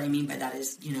through it, what I mean by that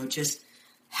is, you know, just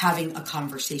having a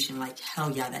conversation like, hell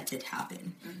yeah, that did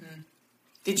happen. Mm-hmm.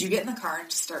 Did you get in the car and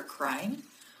just start crying?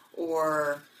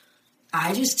 Or...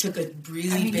 I just took a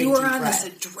really big you were on breath.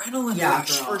 This adrenaline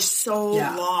rush for so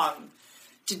long.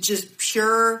 To just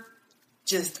pure...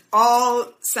 just all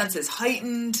senses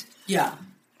heightened. Yeah.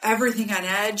 Everything on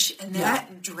edge. And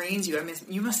that drains you. I mean,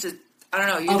 you must have, I don't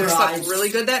know, you either slept really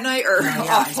good that night or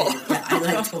awful. I did. Yeah, I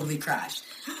like totally crashed.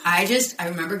 I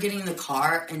remember getting in the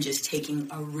car and just taking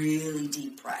a really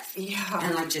deep breath. Yeah.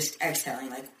 And like just exhaling,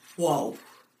 like, whoa.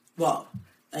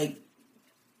 Like,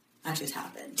 that just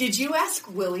happened. Did you ask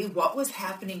Willie what was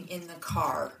happening in the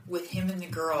car with him and the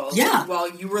girls? Yeah.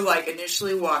 While you were like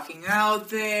initially walking out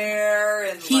there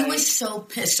and he was so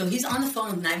pissed. So he's on the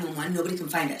phone with 911. Nobody can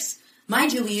find us.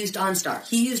 Mind you, we used OnStar.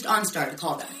 He used OnStar to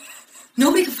call them.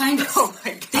 Nobody could find us. Oh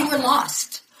my God. They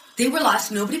were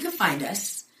lost. Nobody could find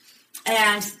us.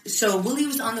 And so Willie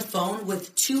was on the phone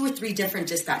with 2 or 3 different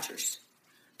dispatchers.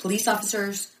 Police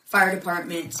officers, fire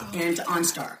department, and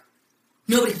OnStar.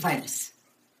 Nobody could find us.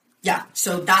 Yeah,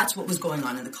 so that's what was going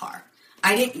on in the car.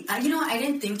 I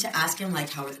didn't think to ask him, like,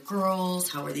 how are the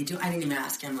girls? How are they doing? I didn't even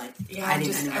ask him, like, I'm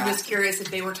just curious if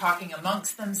they were talking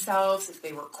amongst themselves, if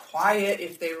they were quiet,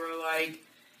 if they were, like,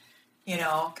 you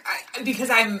know, because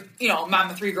I'm, you know,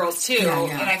 mom of 3 girls, too,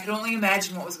 and I could only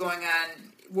imagine what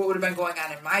would have been going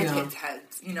on in my kids'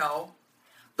 heads, you know.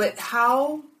 But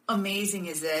how amazing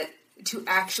is it to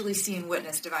actually see and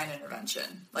witness divine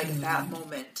intervention, like that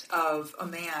moment of a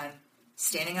man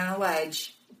standing on a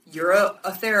ledge, you're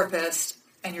a therapist,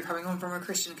 and you're coming home from a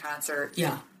Christian concert.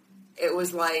 Yeah. It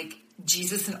was like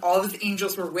Jesus and all of his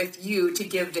angels were with you to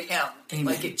give to him. Amen.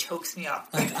 Like, it chokes me up.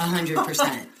 Like,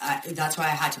 100%. That's why I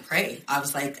had to pray. I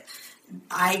was like,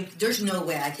 there's no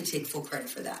way I could take full credit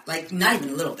for that. Like, not even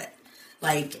a little bit.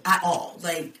 Like, at all.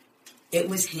 Like, it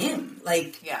was him.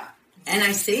 Like, yeah. And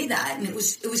I say that, and it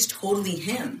was totally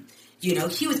him. You know,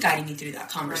 he was guiding me through that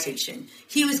conversation. Right.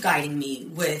 He was guiding me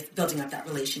with building up that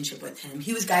relationship with him.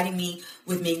 He was guiding me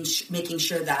with making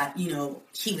sure that, you know,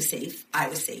 he was safe, I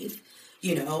was safe,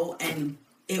 you know, and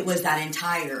it was that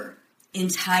entire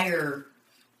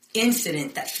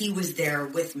incident that he was there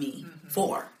with me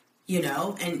for, you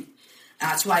know, and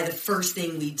that's why the first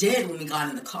thing we did when I got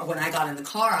in the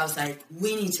car, I was like,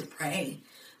 we need to pray.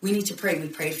 We need to pray. We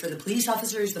prayed for the police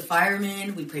officers, the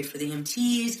firemen. We prayed for the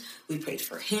EMTs. We prayed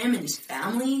for him and his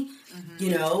family. Mm-hmm.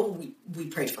 You know, we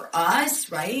prayed for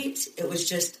us, right? It was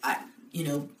just, you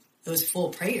know, it was full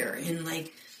prayer. And,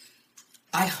 like,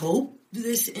 I hope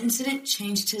this incident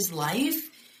changed his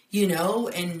life, you know,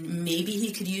 and maybe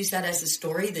he could use that as a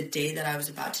story the day that I was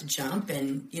about to jump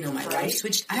and, you know, my life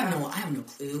switched. I have no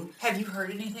clue. Have you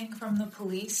heard anything from the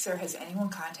police, or has anyone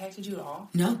contacted you at all?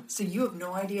 No. So you have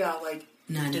no idea, like,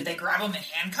 none. Did they grab him and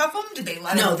handcuff him? Did they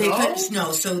let him go?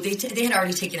 No, so they had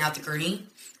already taken out the gurney.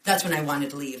 That's when I wanted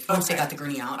to leave. Once they got the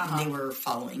gurney out, and they were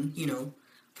following, you know,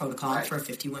 protocol for a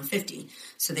 5150.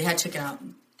 So they had taken out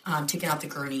the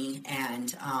gurney,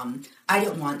 and I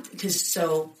didn't want,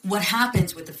 so what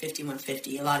happens with the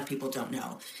 5150, a lot of people don't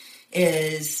know,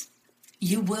 is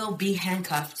you will be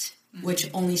handcuffed, which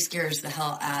only scares the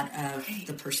hell out of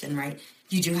the person, right?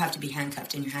 You do have to be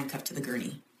handcuffed, and you're handcuffed to the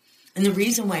gurney. And the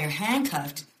reason why you're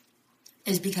handcuffed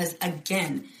is because,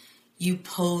 again, you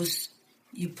pose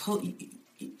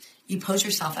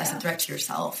yourself as a threat to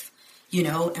yourself,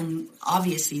 and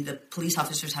obviously the police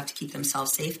officers have to keep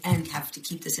themselves safe and have to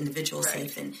keep this individual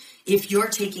safe. And if you're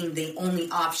taking the only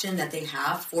option that they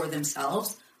have for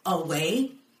themselves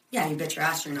away, yeah, you bet your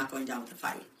ass you're not going down with a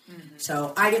fight. Mm-hmm.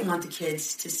 So I didn't want the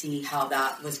kids to see how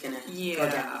that was going to go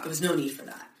down. There was no need for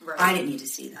that. Right. I didn't need to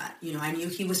see that. I knew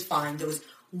he was fine. There was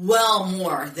well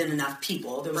more than enough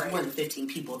people. There was more than 15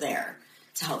 people there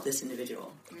to help this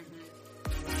individual.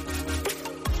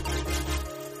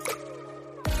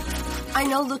 I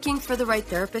know looking for the right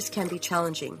therapist can be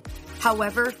challenging.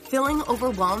 However, feeling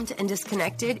overwhelmed and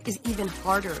disconnected is even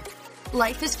harder.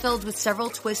 Life is filled with several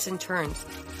twists and turns,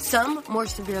 some more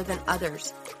severe than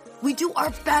others. We do our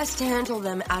best to handle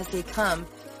them as they come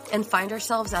and find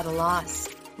ourselves at a loss,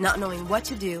 not knowing what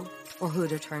to do or who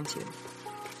to turn to.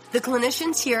 The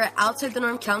clinicians here at Outside the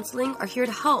Norm Counseling are here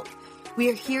to help. We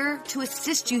are here to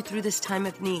assist you through this time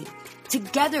of need.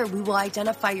 Together, we will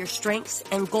identify your strengths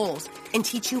and goals and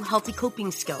teach you healthy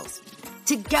coping skills.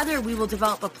 Together, we will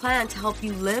develop a plan to help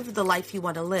you live the life you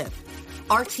want to live.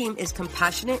 Our team is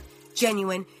compassionate,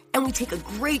 genuine, and we take a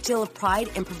great deal of pride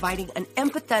in providing an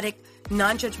empathetic,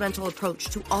 non-judgmental approach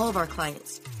to all of our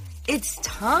clients. It's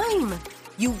time.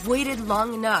 You've waited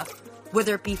long enough,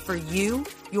 whether it be for you,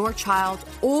 your child,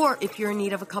 or if you're in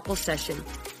need of a couple session.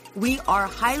 We are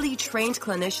highly trained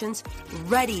clinicians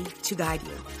ready to guide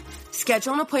you.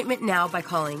 Schedule an appointment now by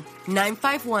calling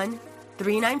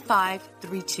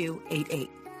 951-395-3288.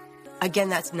 Again,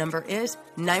 that number is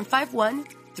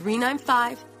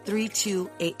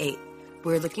 951-395-3288.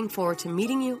 We're looking forward to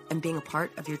meeting you and being a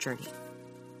part of your journey.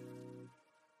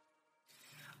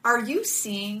 Are you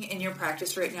seeing in your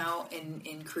practice right now an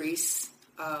increase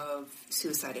of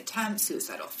suicide attempts,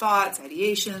 suicidal thoughts,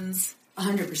 ideations?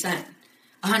 100%.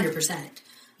 100%.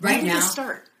 Right now,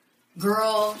 start,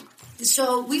 girl.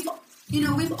 So we've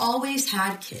always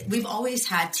had kids. We've always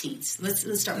had teens. Let's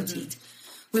start with teens.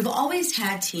 We've always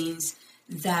had teens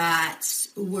that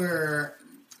were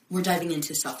diving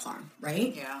into self-harm,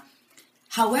 right? Yeah.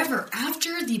 However,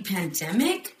 after the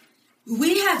pandemic,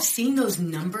 we have seen those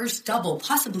numbers double,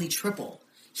 possibly triple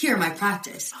here in my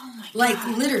practice. Oh my God. Like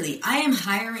literally, I am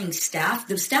hiring staff.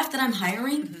 The staff that I'm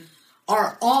hiring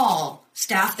are all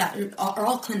staff that are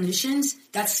all clinicians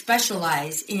that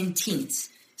specialize in teens,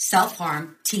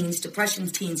 self-harm, teens, depression,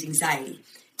 teens, anxiety,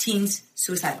 teens,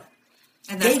 suicidal.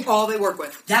 And that's all they work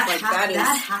with. They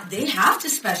have to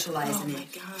specialize in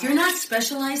it. Gosh. If you're not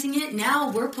specializing it,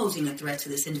 now we're posing a threat to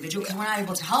this individual because we're not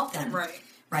able to help them.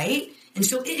 Right? And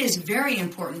so it is very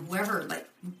important,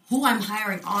 who I'm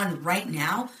hiring on right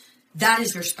now, that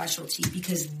is their specialty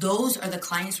because those are the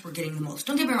clients we're getting the most.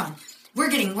 Don't get me wrong.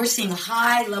 We're seeing a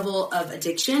high level of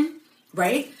addiction,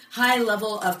 right? High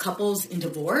level of couples in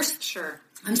divorce. Sure.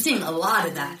 I'm seeing a lot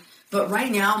of that. But right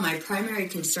now, my primary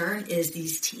concern is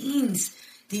these teens,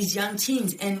 these young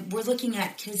teens. And we're looking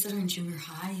at kids that are in junior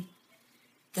high,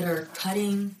 that are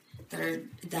cutting,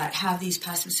 that have these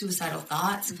passive suicidal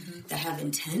thoughts, that have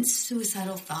intense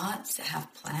suicidal thoughts, that have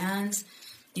plans.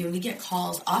 We get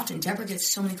calls often. Deborah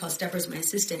gets so many calls. Deborah's my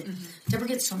assistant. Deborah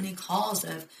gets so many calls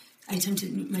of,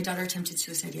 my daughter attempted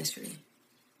suicide yesterday.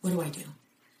 What do I do?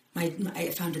 I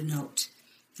found a note,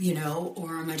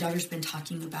 or my daughter's been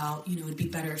talking about, it'd be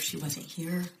better if she wasn't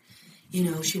here.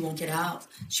 She won't get out.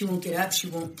 She won't get up. She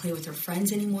won't play with her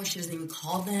friends anymore. She doesn't even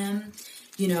call them.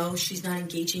 She's not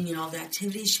engaging in all the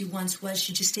activities she once was.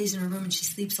 She just stays in her room and she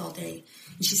sleeps all day.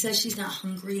 And she says she's not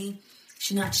hungry.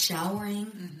 She's not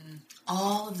showering.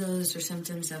 All of those are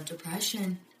symptoms of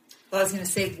depression. Well, I was going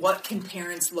to say, what can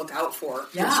parents look out for?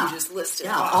 Yeah, you just listed.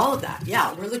 Yeah, all of that.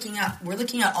 Yeah, we're looking at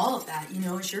all of that.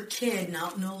 Is your kid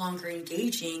no longer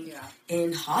engaging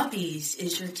in hobbies?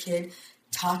 Is your kid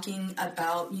talking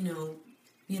about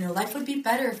life would be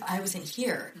better if I wasn't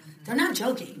here? They're not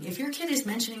joking. If your kid is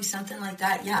mentioning something like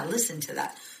that, listen to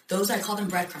that. Those, I call them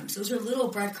breadcrumbs. Those are little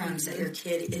breadcrumbs that your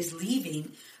kid is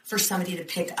leaving for somebody to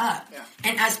pick up. Yeah.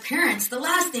 And as parents, the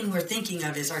last thing we're thinking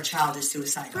of is our child is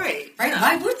suicidal. Right? Yeah.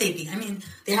 Why would they be? I mean,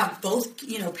 they have both,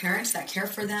 parents that care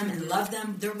for them and love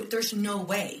them. There's no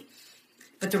way.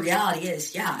 But the reality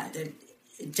is,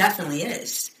 it definitely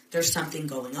is. There's something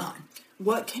going on.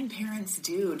 What can parents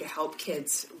do to help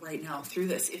kids right now through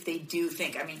this if they do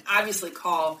think, I mean, obviously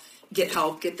call, get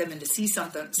help, get them in to see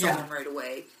someone right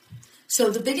away. So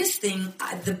the biggest thing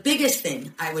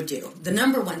I would do, the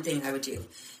number one thing I would do,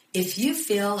 if you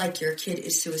feel like your kid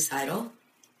is suicidal,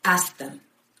 ask them.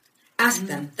 Ask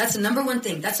them. That's the number one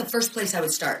thing. That's the first place I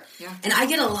would start. Yeah. And I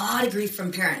get a lot of grief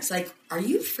from parents. Like, are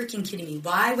you freaking kidding me?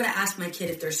 Why would I ask my kid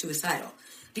if they're suicidal?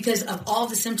 Because of all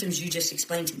the symptoms you just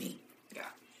explained to me. Yeah.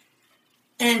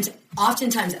 And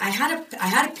oftentimes, I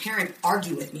had a parent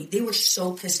argue with me. They were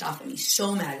so pissed off at me,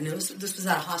 so mad. And this was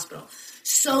at a hospital.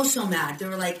 So mad. They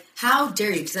were like, how dare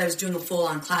you? Because I was doing a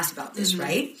full-on class about this,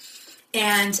 right?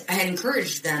 And I had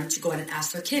encouraged them to go ahead and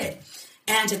ask their kid.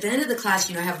 And at the end of the class,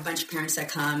 I have a bunch of parents that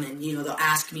come and, they'll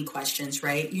ask me questions,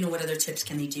 right? What other tips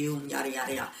can they do? And yada,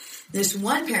 yada, yada. This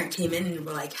one parent came in and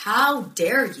were like, how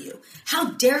dare you? How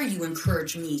dare you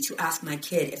encourage me to ask my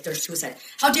kid if they're suicidal?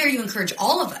 How dare you encourage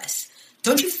all of us?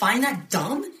 Don't you find that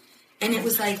dumb? And it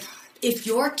was like, if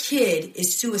your kid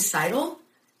is suicidal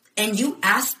and you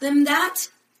ask them that,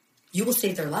 you will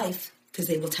save their life because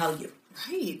they will tell you.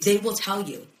 Right. They will tell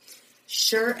you.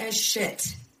 Sure as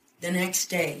shit, the next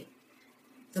day,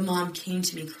 the mom came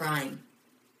to me crying.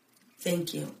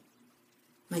 Thank you.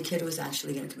 My kid was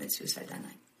actually going to commit suicide that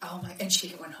night. Oh my! And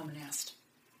she went home and asked.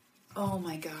 Oh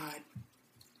my God.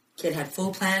 Kid had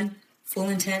full plan, full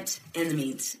intent, and the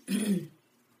means.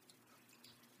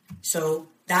 So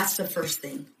that's the first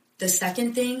thing. The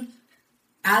second thing,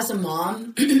 as a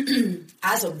mom,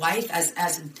 as a wife, as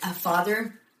a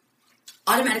father,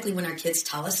 automatically when our kids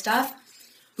tell us stuff,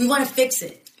 we want to fix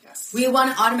it. Yes. We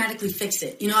want to automatically fix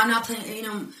it. I'm not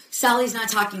playing, Sally's not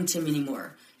talking to me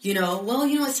anymore. Well,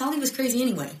 you know what? Sally was crazy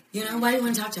anyway. Why do you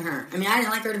want to talk to her? I mean, I didn't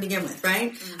like her to begin with,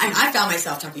 right? Mm-hmm. I found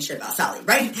myself talking shit about Sally,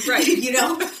 right? Right.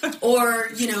 Or,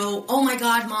 oh my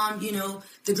God, Mom,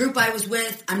 the group I was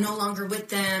with, I'm no longer with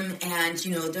them. And,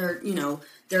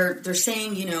 they're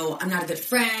saying, I'm not a good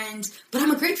friend, but I'm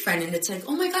a great friend. And it's like,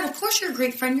 oh my God, of course you're a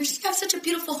great friend. You have such a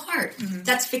beautiful heart. Mm-hmm.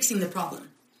 That's fixing the problem.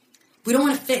 We don't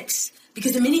want to fix.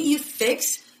 Because the minute you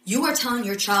fix, you are telling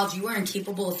your child you are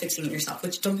incapable of fixing it yourself,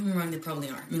 which, don't get me wrong, they probably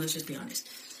are. I mean, let's just be honest.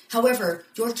 However,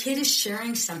 your kid is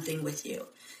sharing something with you.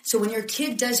 So when your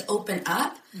kid does open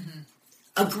up,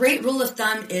 a great rule of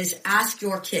thumb is ask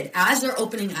your kid, as they're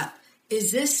opening up,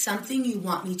 is this something you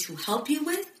want me to help you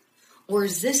with? Or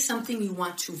is this something you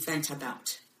want to vent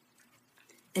about?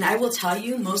 And I will tell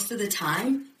you, most of the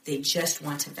time, they just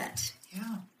want to vent.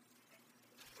 Yeah.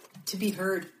 To be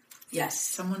heard. Yes.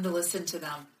 Someone to listen to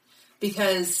them.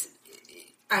 Because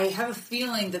I have a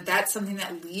feeling that that's something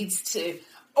that leads to,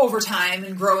 over time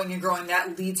and growing,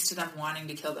 that leads to them wanting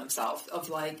to kill themselves. Of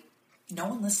like, no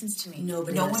one listens to me. No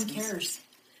one cares.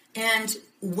 And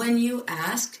when you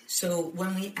ask,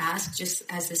 when we ask just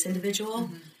as this individual,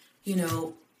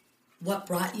 what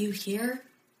brought you here?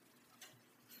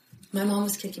 My mom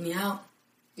was kicking me out.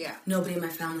 Yeah. Nobody in my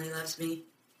family loves me.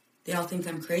 They all think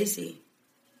I'm crazy.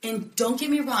 And don't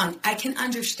get me wrong, I can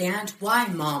understand why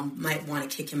mom might want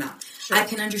to kick him out. Sure. I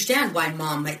can understand why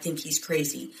mom might think he's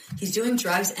crazy. He's doing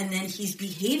drugs and then he's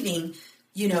behaving,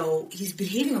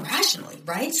 irrationally,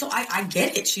 right? So I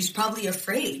get it. She's probably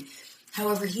afraid.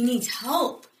 However, he needs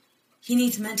help. He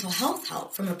needs mental health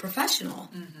help from a professional.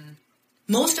 Mm-hmm.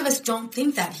 Most of us don't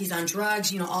think that he's on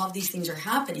drugs. All of these things are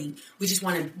happening. We just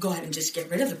want to go ahead and just get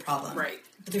rid of the problem. Right.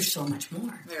 But there's so much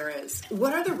more. There is.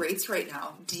 What are the rates right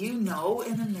now? Do you know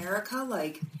in America?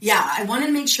 Yeah, I wanted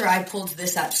to make sure I pulled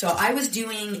this up. So I was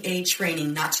doing a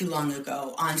training not too long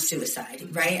ago on suicide,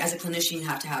 right? As a clinician, you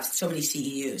have to have so many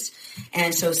CEUs.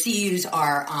 And so CEUs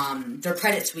are they're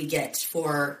credits we get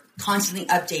for constantly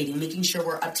updating, making sure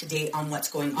we're up to date on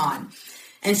what's going on.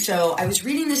 And so I was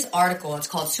reading this article. It's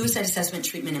called Suicide Assessment,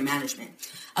 Treatment, and Management.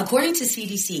 According to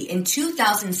CDC, in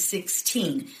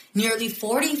 2016, nearly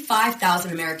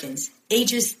 45,000 Americans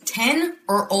ages 10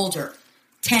 or older,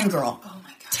 10 girl, oh my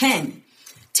God.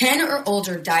 10 or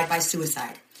older died by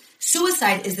suicide.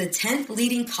 Suicide is the 10th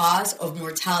leading cause of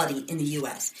mortality in the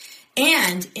U.S.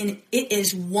 And it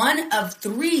is one of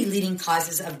 3 leading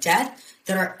causes of death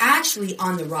that are actually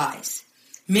on the rise.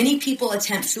 Many people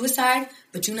attempt suicide,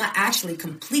 but do not actually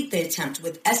complete the attempt,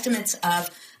 with estimates of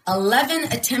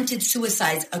 11 attempted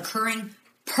suicides occurring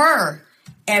per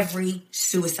every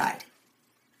suicide.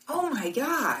 Oh my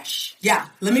gosh. Yeah,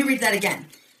 let me read that again.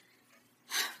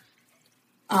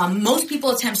 Most people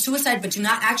attempt suicide but do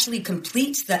not actually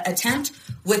complete the attempt,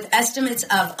 with estimates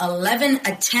of 11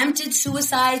 attempted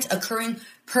suicides occurring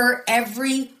per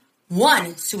every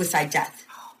 1 suicide death.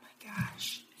 Oh my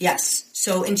gosh. Yes.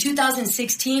 So in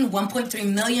 2016,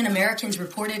 1.3 million Americans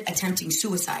reported attempting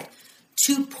suicide.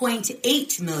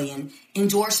 2.8 million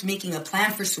endorsed making a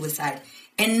plan for suicide,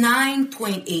 and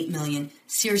 9.8 million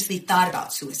seriously thought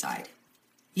about suicide.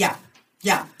 Yeah,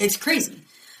 it's crazy.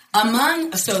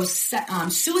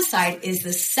 Suicide is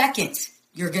the second,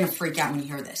 you're going to freak out when you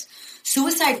hear this.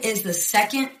 Suicide is the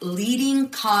second leading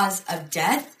cause of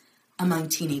death among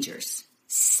teenagers.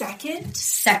 Second?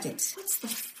 Second.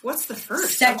 What's the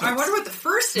first? Second. I wonder what the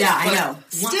first is. Yeah, I know.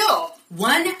 Still.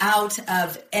 One out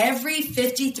of every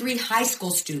 53 high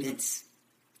school students,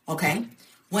 okay?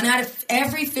 One out of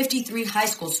every 53 high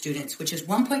school students, which is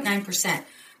 1.9%,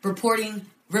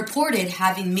 reported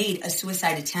having made a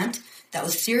suicide attempt that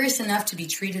was serious enough to be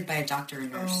treated by a doctor or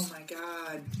nurse. Oh, my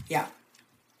God. Yeah.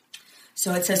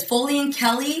 So it says Foley and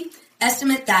Kelly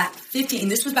estimate that 50, and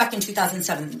this was back in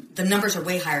 2007. The numbers are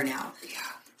way higher now. Yeah.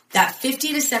 That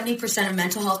 50 to 70% of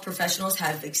mental health professionals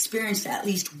have experienced at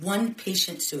least one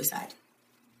patient suicide.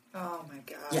 Oh, my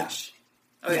gosh. Yeah.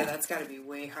 Oh, yeah, that's got to be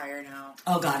way higher now.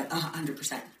 Oh, God,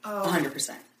 100%.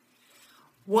 100%.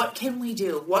 What can we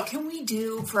do? What can we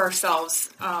do for ourselves?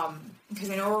 Because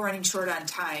I know we're running short on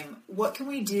time. What can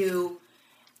we do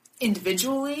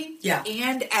individually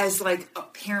and as, like, a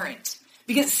parent?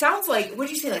 Because it sounds like, what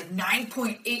did you say, like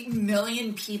 9.8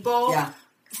 million people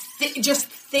just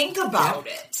think about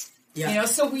it. Yeah. You know,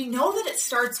 so we know that it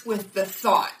starts with the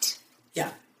thought.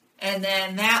 Yeah. And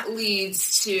then that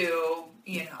leads to,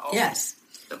 you know,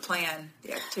 the plan,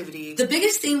 the activity. The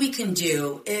biggest thing we can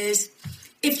do is,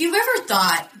 if you've ever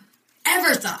thought,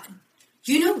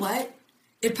 you know what?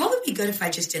 It'd probably be good if I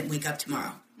just didn't wake up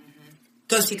tomorrow. Mm-hmm.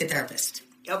 Go seek a therapist.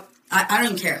 Yep. I don't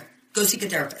even care. Go seek a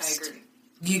therapist. I agree.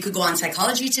 You could go on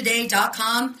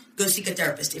psychologytoday.com, go seek a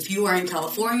therapist. If you are in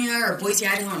California or Boise,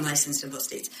 Idaho, I'm licensed in both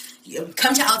states.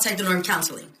 Come to Outside the Norm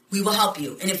Counseling. We will help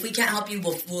you. And if we can't help you,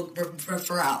 we'll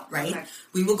refer out, right? Okay.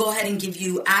 We will go ahead and give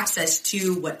you access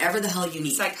to whatever the hell you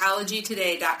need.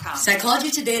 Psychologytoday.com.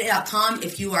 Psychologytoday.com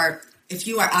if you are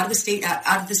out of the state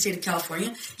of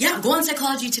California, go on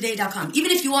psychologytoday.com. Even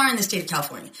if you are in the state of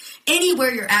California.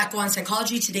 Anywhere you're at, go on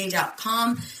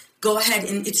psychologytoday.com. Go ahead,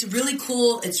 and it's really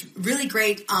cool. It's really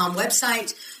great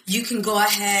website. You can go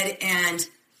ahead and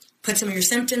put some of your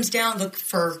symptoms down. Look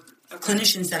for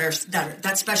clinicians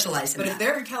that specialize in that. But if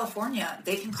they're in California,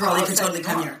 they can call. Girl, they can totally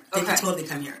come here. They can totally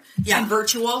come here. Yeah, and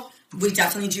virtual. We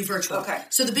definitely do virtual. Okay.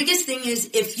 So the biggest thing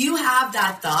is, if you have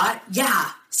that thought,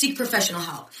 seek professional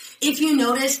help. If you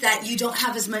notice that you don't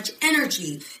have as much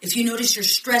energy, if you notice you're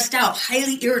stressed out,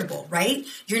 highly irritable, right?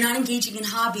 You're not engaging in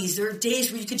hobbies. There are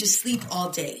days where you could just sleep all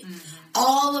day. Mm-hmm.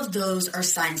 All of those are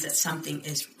signs that something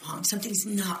is wrong. Something's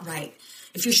not right.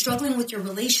 If you're struggling with your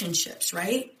relationships,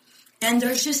 right? And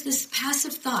there's just this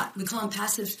passive thought. We call them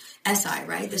passive SI,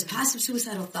 right? This passive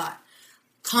suicidal thought.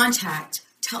 Contact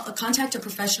a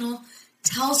professional.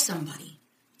 Tell somebody.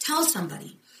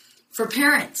 For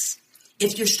parents,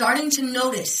 if you're starting to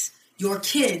notice your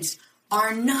kids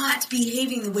are not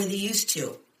behaving the way they used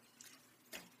to,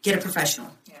 get a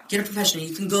professional. Yeah. Get a professional.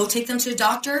 You can go take them to a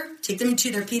doctor, take them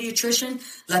to their pediatrician,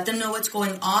 let them know what's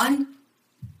going on,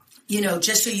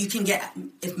 just so you can get,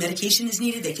 if medication is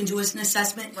needed, they can do an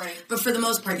assessment. Right. But for the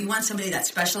most part, you want somebody that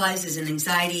specializes in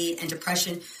anxiety and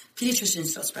depression.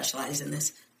 Pediatricians don't specialize in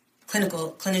this.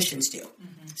 Clinicians do.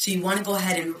 Mm-hmm. So you want to go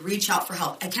ahead and reach out for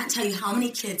help. I can't tell you how many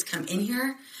kids come in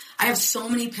here. I have so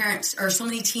many parents or so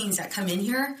many teens that come in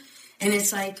here, and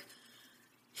it's like,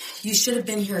 you should have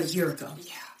been here a year ago.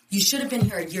 Yeah. You should have been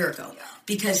here a year ago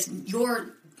because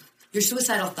your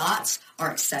suicidal thoughts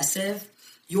are excessive.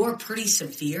 You're pretty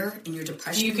severe in your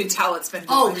depression. You can tell it's been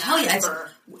going hell yeah.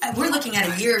 We're looking at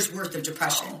a year's worth of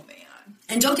depression. Oh, man.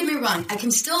 And don't get me wrong, I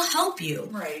can still help you.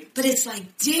 Right. But it's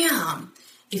like, damn,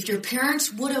 if your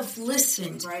parents would have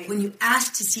listened when you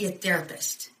asked to see a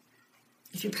therapist.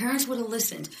 If your parents would have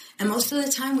listened. And most of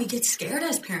the time we get scared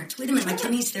as parents. Wait a minute, my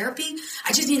kid needs therapy?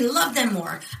 I just need to love them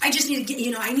more. I just need to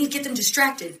get, I need to get them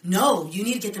distracted. No, you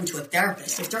need to get them to a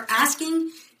therapist. Yeah. If they're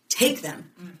asking, take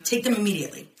them. Mm-hmm. Take them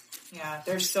immediately. Yeah,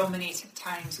 there's so many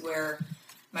times where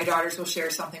my daughters will share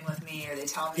something with me or they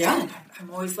tell me, and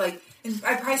I'm always like, and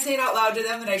I probably say it out loud to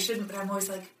them and I shouldn't, but I'm always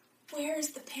like, where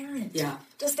is the parent? Yeah.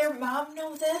 Does their mom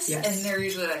know this? Yes. And they're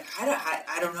usually like,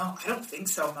 I don't know. I don't think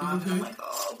so, Mom. Mm-hmm. And I'm like,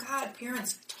 oh, God,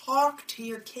 parents, talk to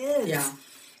your kids. Yeah.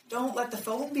 Don't let the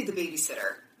phone be the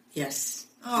babysitter. Yes.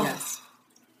 Oh. Yes.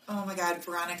 Oh, my God,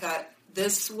 Veronica,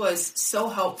 this was so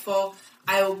helpful,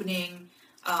 eye-opening.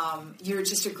 You're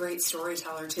just a great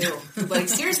storyteller, too. Like,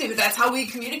 seriously, but that's how we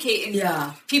communicate.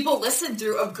 And people listen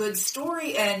through a good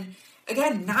story. And,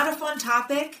 again, not a fun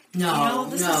topic. No,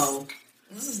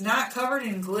 This is not covered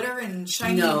in glitter and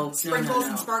shiny sprinkles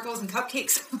and sparkles and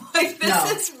cupcakes. Like,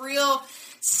 this is real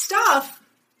stuff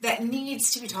that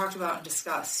needs to be talked about and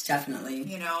discussed. Definitely.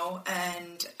 You know,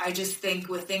 and I just think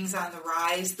with things on the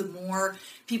rise, the more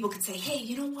people can say, hey,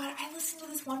 you know what? I listened to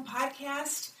this one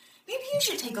podcast. Maybe you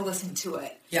should take a listen to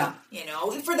it. Yeah. You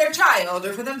know, for their child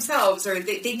or for themselves, or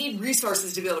they need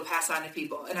resources to be able to pass on to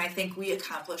people. And I think we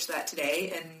accomplished that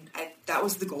today, and that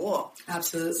was the goal.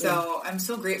 Absolutely. So I'm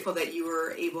so grateful that you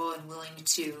were able and willing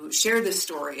to share this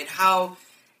story and how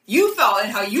you felt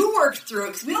and how you worked through it,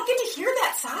 because we don't get to hear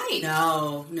that side.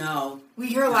 No. We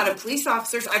hear a lot of police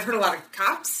officers. I've heard a lot of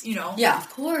cops, you know. Yeah, of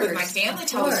course. With my family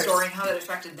tell the story and how that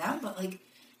affected them. But, like,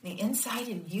 the inside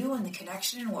and you and the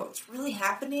connection and what's really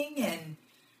happening, and,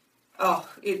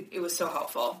 it was so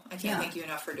helpful. I can't thank you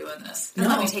enough for doing this. And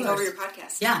let me take over your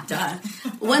podcast. Yeah, duh.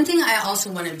 One thing I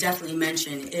also want to definitely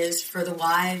mention is for the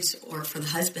wives or for the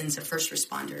husbands of first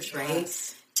responders, right?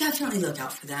 Yes. Definitely look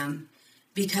out for them.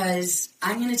 Because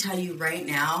I'm going to tell you right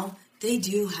now, they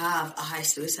do have a high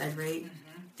suicide rate.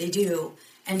 Mm-hmm. They do.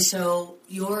 And so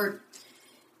your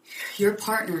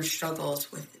partner struggles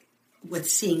with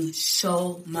seeing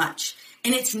so much.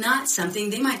 And it's not something,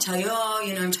 they might tell you,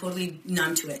 I'm totally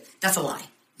numb to it. That's a lie.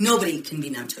 Nobody can be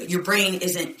numb to it. Your brain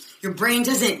doesn't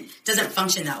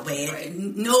function that way. Right.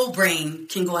 No brain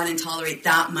can go out and tolerate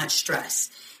that much stress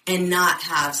and not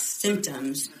have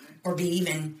symptoms or be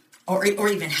even, or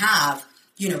even have,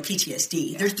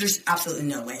 PTSD. Yeah. There's absolutely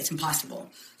no way. It's impossible.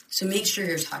 So make sure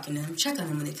you're talking to them. Check on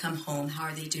them when they come home. How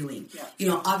are they doing?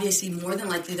 Yeah. Obviously, more than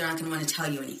likely, they're not going to want to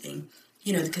tell you anything,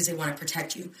 because they want to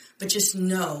protect you. But just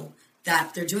know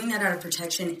that they're doing that out of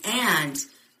protection. And,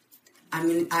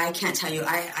 I can't tell you,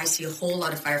 I see a whole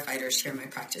lot of firefighters here in my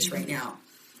practice right now.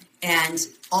 And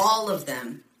all of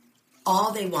them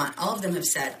have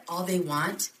said, all they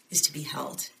want is to be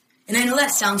held. And I know that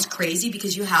sounds crazy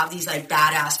because you have these like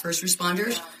badass first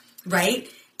responders, right?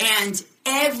 And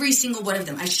every single one of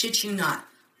them, I shit you not,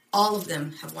 all of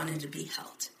them have wanted to be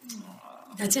held.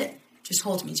 Aww. That's it. Just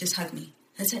hold me. Just hug me.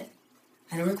 That's it.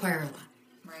 I don't require a lot.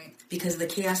 Right. Because of the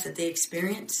chaos that they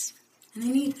experience, and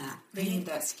they need that. They need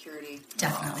that security.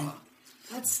 Definitely.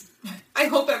 I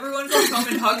hope everyone goes home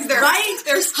and hugs their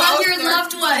spouse. Hug your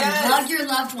loved one. Yes. Hug your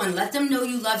loved one. Let them know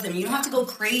you love them. You don't have to go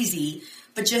crazy,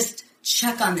 but just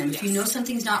check on them. Yes. If you know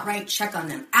something's not right, check on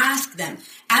them. Ask them.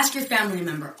 Ask your family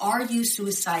member, are you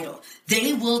suicidal?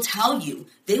 They will tell you.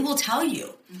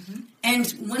 Mm-hmm. And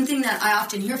one thing that I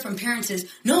often hear from parents is,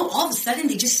 no, all of a sudden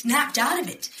they just snapped out of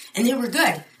it and they were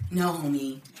good. No,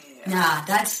 homie. Yeah.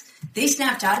 Nah, they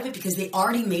snapped out of it because they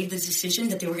already made the decision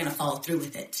that they were going to follow through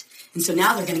with it. And so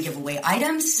now they're going to give away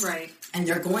items. Right. And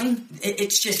they're going,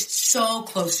 it's just so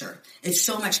closer. It's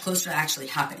so much closer to actually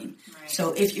happening. Right.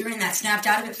 So if you're in that snapped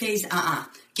out of it phase,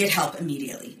 get help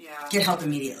immediately. Yeah. Get help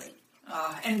immediately.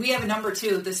 And we have a number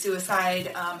too, the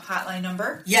suicide hotline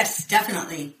number. Yes,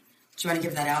 definitely. Do you want to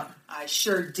give that out? I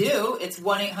sure do. It's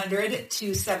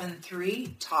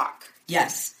 1-800-273-TALK.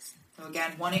 Yes. So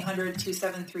again,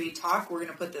 1-800-273-TALK. We're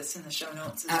going to put this in the show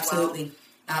notes as Absolutely. well.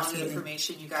 Absolutely. The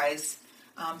information, you guys.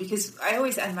 Because I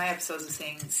always end my episodes with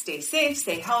saying, stay safe,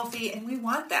 stay healthy, and we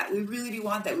want that. We really do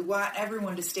want that. We want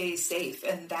everyone to stay safe,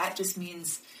 and that just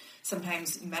means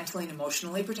sometimes mentally and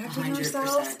emotionally protecting 100%.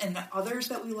 ourselves and others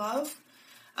that we love,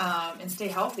 and stay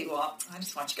healthy. Well, I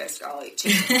just want you guys to all eat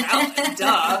chicken out,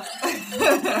 duh.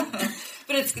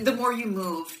 But it's the more you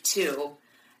move, too,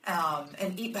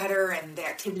 and eat better, and the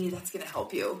activity, that's going to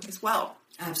help you as well.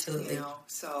 Absolutely.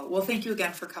 So, well, thank you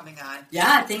again for coming on.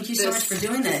 Yeah, thank you so much for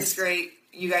doing this. This is great.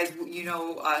 You guys,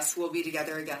 us. We'll be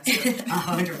together again soon.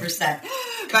 100%.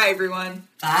 Bye, everyone.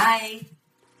 Bye.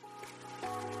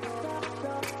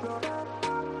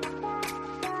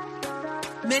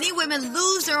 Many women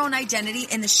lose their own identity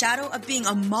in the shadow of being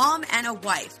a mom and a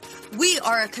wife. We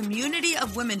are a community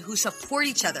of women who support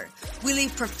each other. We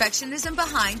leave perfectionism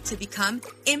behind to become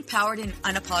empowered and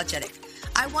unapologetic.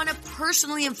 I want to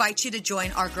personally invite you to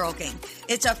join our Girl Gang.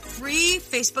 It's a free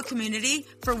Facebook community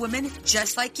for women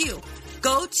just like you.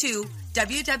 Go to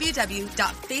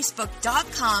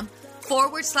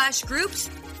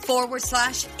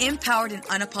www.facebook.com/groups/empowered and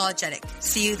unapologetic.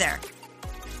 See you there.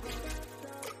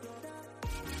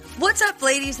 What's up,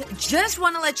 ladies? Just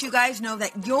want to let you guys know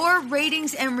that your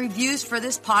ratings and reviews for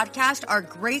this podcast are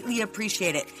greatly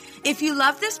appreciated. If you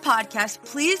love this podcast,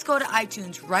 please go to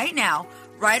iTunes right now,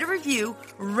 write a review,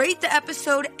 rate the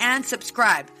episode, and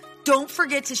subscribe. Don't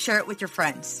forget to share it with your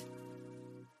friends.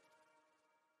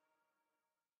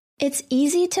 It's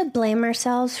easy to blame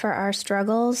ourselves for our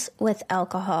struggles with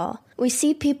alcohol. We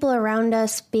see people around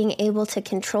us being able to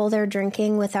control their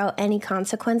drinking without any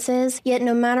consequences, yet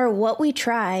no matter what we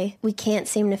try, we can't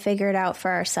seem to figure it out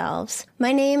for ourselves.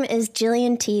 My name is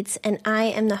Jillian Tietz, and I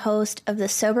am the host of the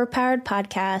Sober Powered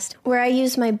podcast, where I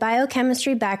use my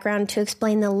biochemistry background to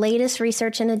explain the latest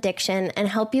research in addiction and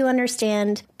help you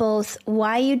understand both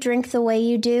why you drink the way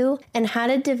you do and how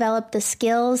to develop the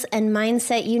skills and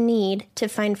mindset you need to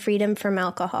find freedom from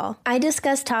alcohol. I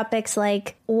discuss topics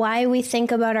like why we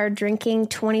think about our drinking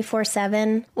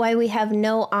 24/7, why we have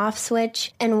no off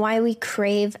switch, and why we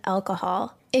crave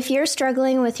alcohol. If you're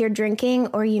struggling with your drinking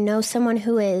or you know someone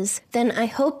who is, then I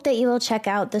hope that you will check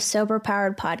out the Sober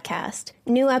Powered podcast.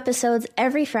 New episodes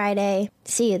every Friday.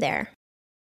 See you there.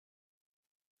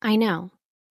 I know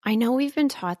we've been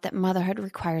taught that motherhood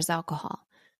requires alcohol.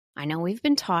 I know we've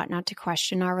been taught not to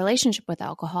question our relationship with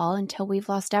alcohol until we've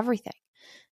lost everything.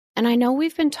 And I know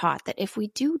we've been taught that if we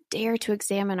do dare to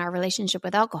examine our relationship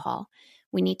with alcohol,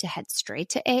 we need to head straight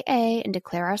to AA and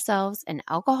declare ourselves an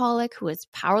alcoholic who is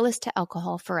powerless to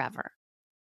alcohol forever.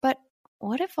 But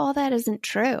what if all that isn't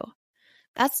true?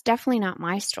 That's definitely not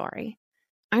my story.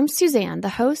 I'm Suzanne, the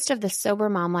host of the Sober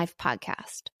Mom Life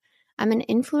podcast. I'm an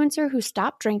influencer who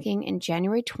stopped drinking in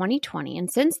January 2020, and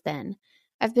since then,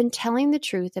 I've been telling the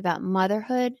truth about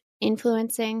motherhood,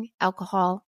 influencing,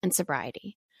 alcohol, and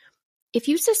sobriety. If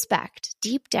you suspect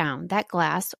deep down that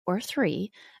glass or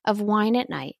 3 of wine at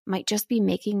night might just be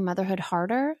making motherhood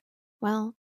harder,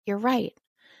 well, you're right.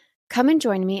 Come and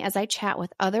join me as I chat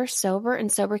with other sober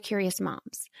and sober-curious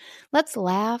moms. Let's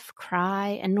laugh,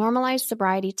 cry, and normalize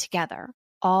sobriety together,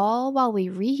 all while we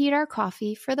reheat our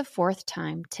coffee for the 4th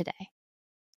time today.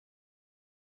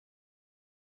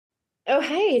 Oh,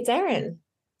 hey, it's Erin.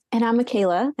 And I'm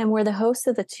Michaela, and we're the hosts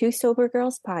of the Two Sober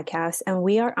Girls podcast, and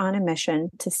we are on a mission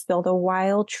to spill the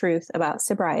wild truth about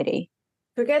sobriety.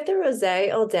 Forget the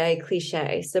rosé all day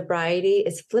cliche. Sobriety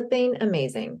is flipping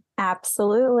amazing.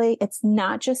 Absolutely. It's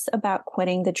not just about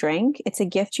quitting the drink. It's a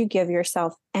gift you give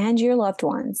yourself and your loved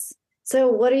ones. So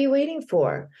what are you waiting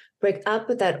for? Break up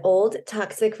with that old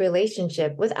toxic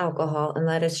relationship with alcohol and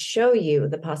let us show you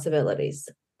the possibilities.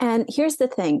 And here's the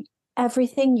thing.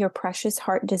 Everything your precious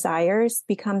heart desires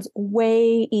becomes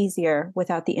way easier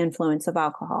without the influence of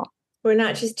alcohol. We're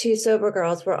not just two sober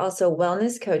girls. We're also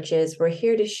wellness coaches. We're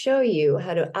here to show you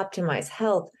how to optimize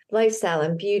health, lifestyle,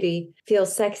 and beauty, feel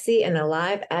sexy and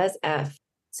alive as F.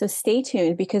 So stay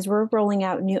tuned because we're rolling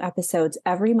out new episodes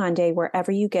every Monday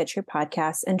wherever you get your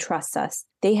podcasts, and trust us,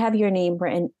 they have your name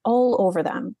written all over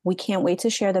them. We can't wait to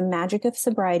share the magic of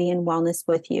sobriety and wellness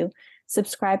with you.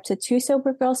 Subscribe to Two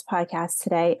Sober Girls podcast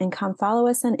today and come follow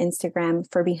us on Instagram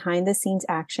for behind the scenes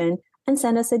action and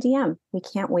send us a DM. We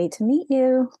can't wait to meet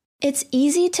you. It's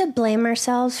easy to blame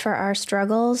ourselves for our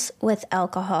struggles with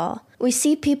alcohol. We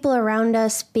see people around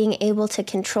us being able to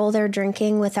control their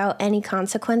drinking without any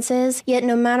consequences, yet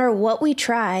no matter what we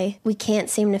try, we can't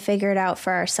seem to figure it out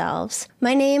for ourselves.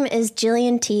 My name is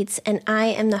Jillian Tietz, and I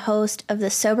am the host of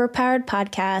the Sober Powered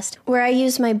podcast, where I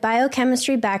use my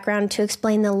biochemistry background to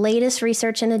explain the latest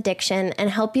research in addiction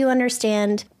and help you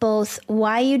understand both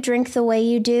why you drink the way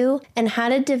you do and how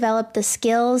to develop the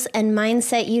skills and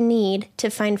mindset you need to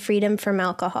find freedom from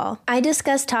alcohol. I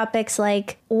discuss topics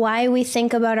like why we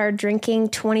think about our drinking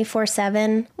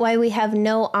 24/7, why we have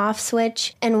no off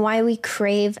switch, and why we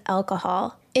crave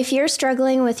alcohol. If you're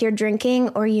struggling with your drinking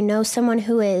or you know someone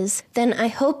who is, then I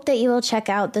hope that you will check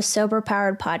out the Sober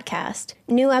Powered podcast.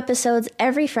 New episodes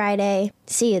every Friday.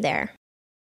 See you there.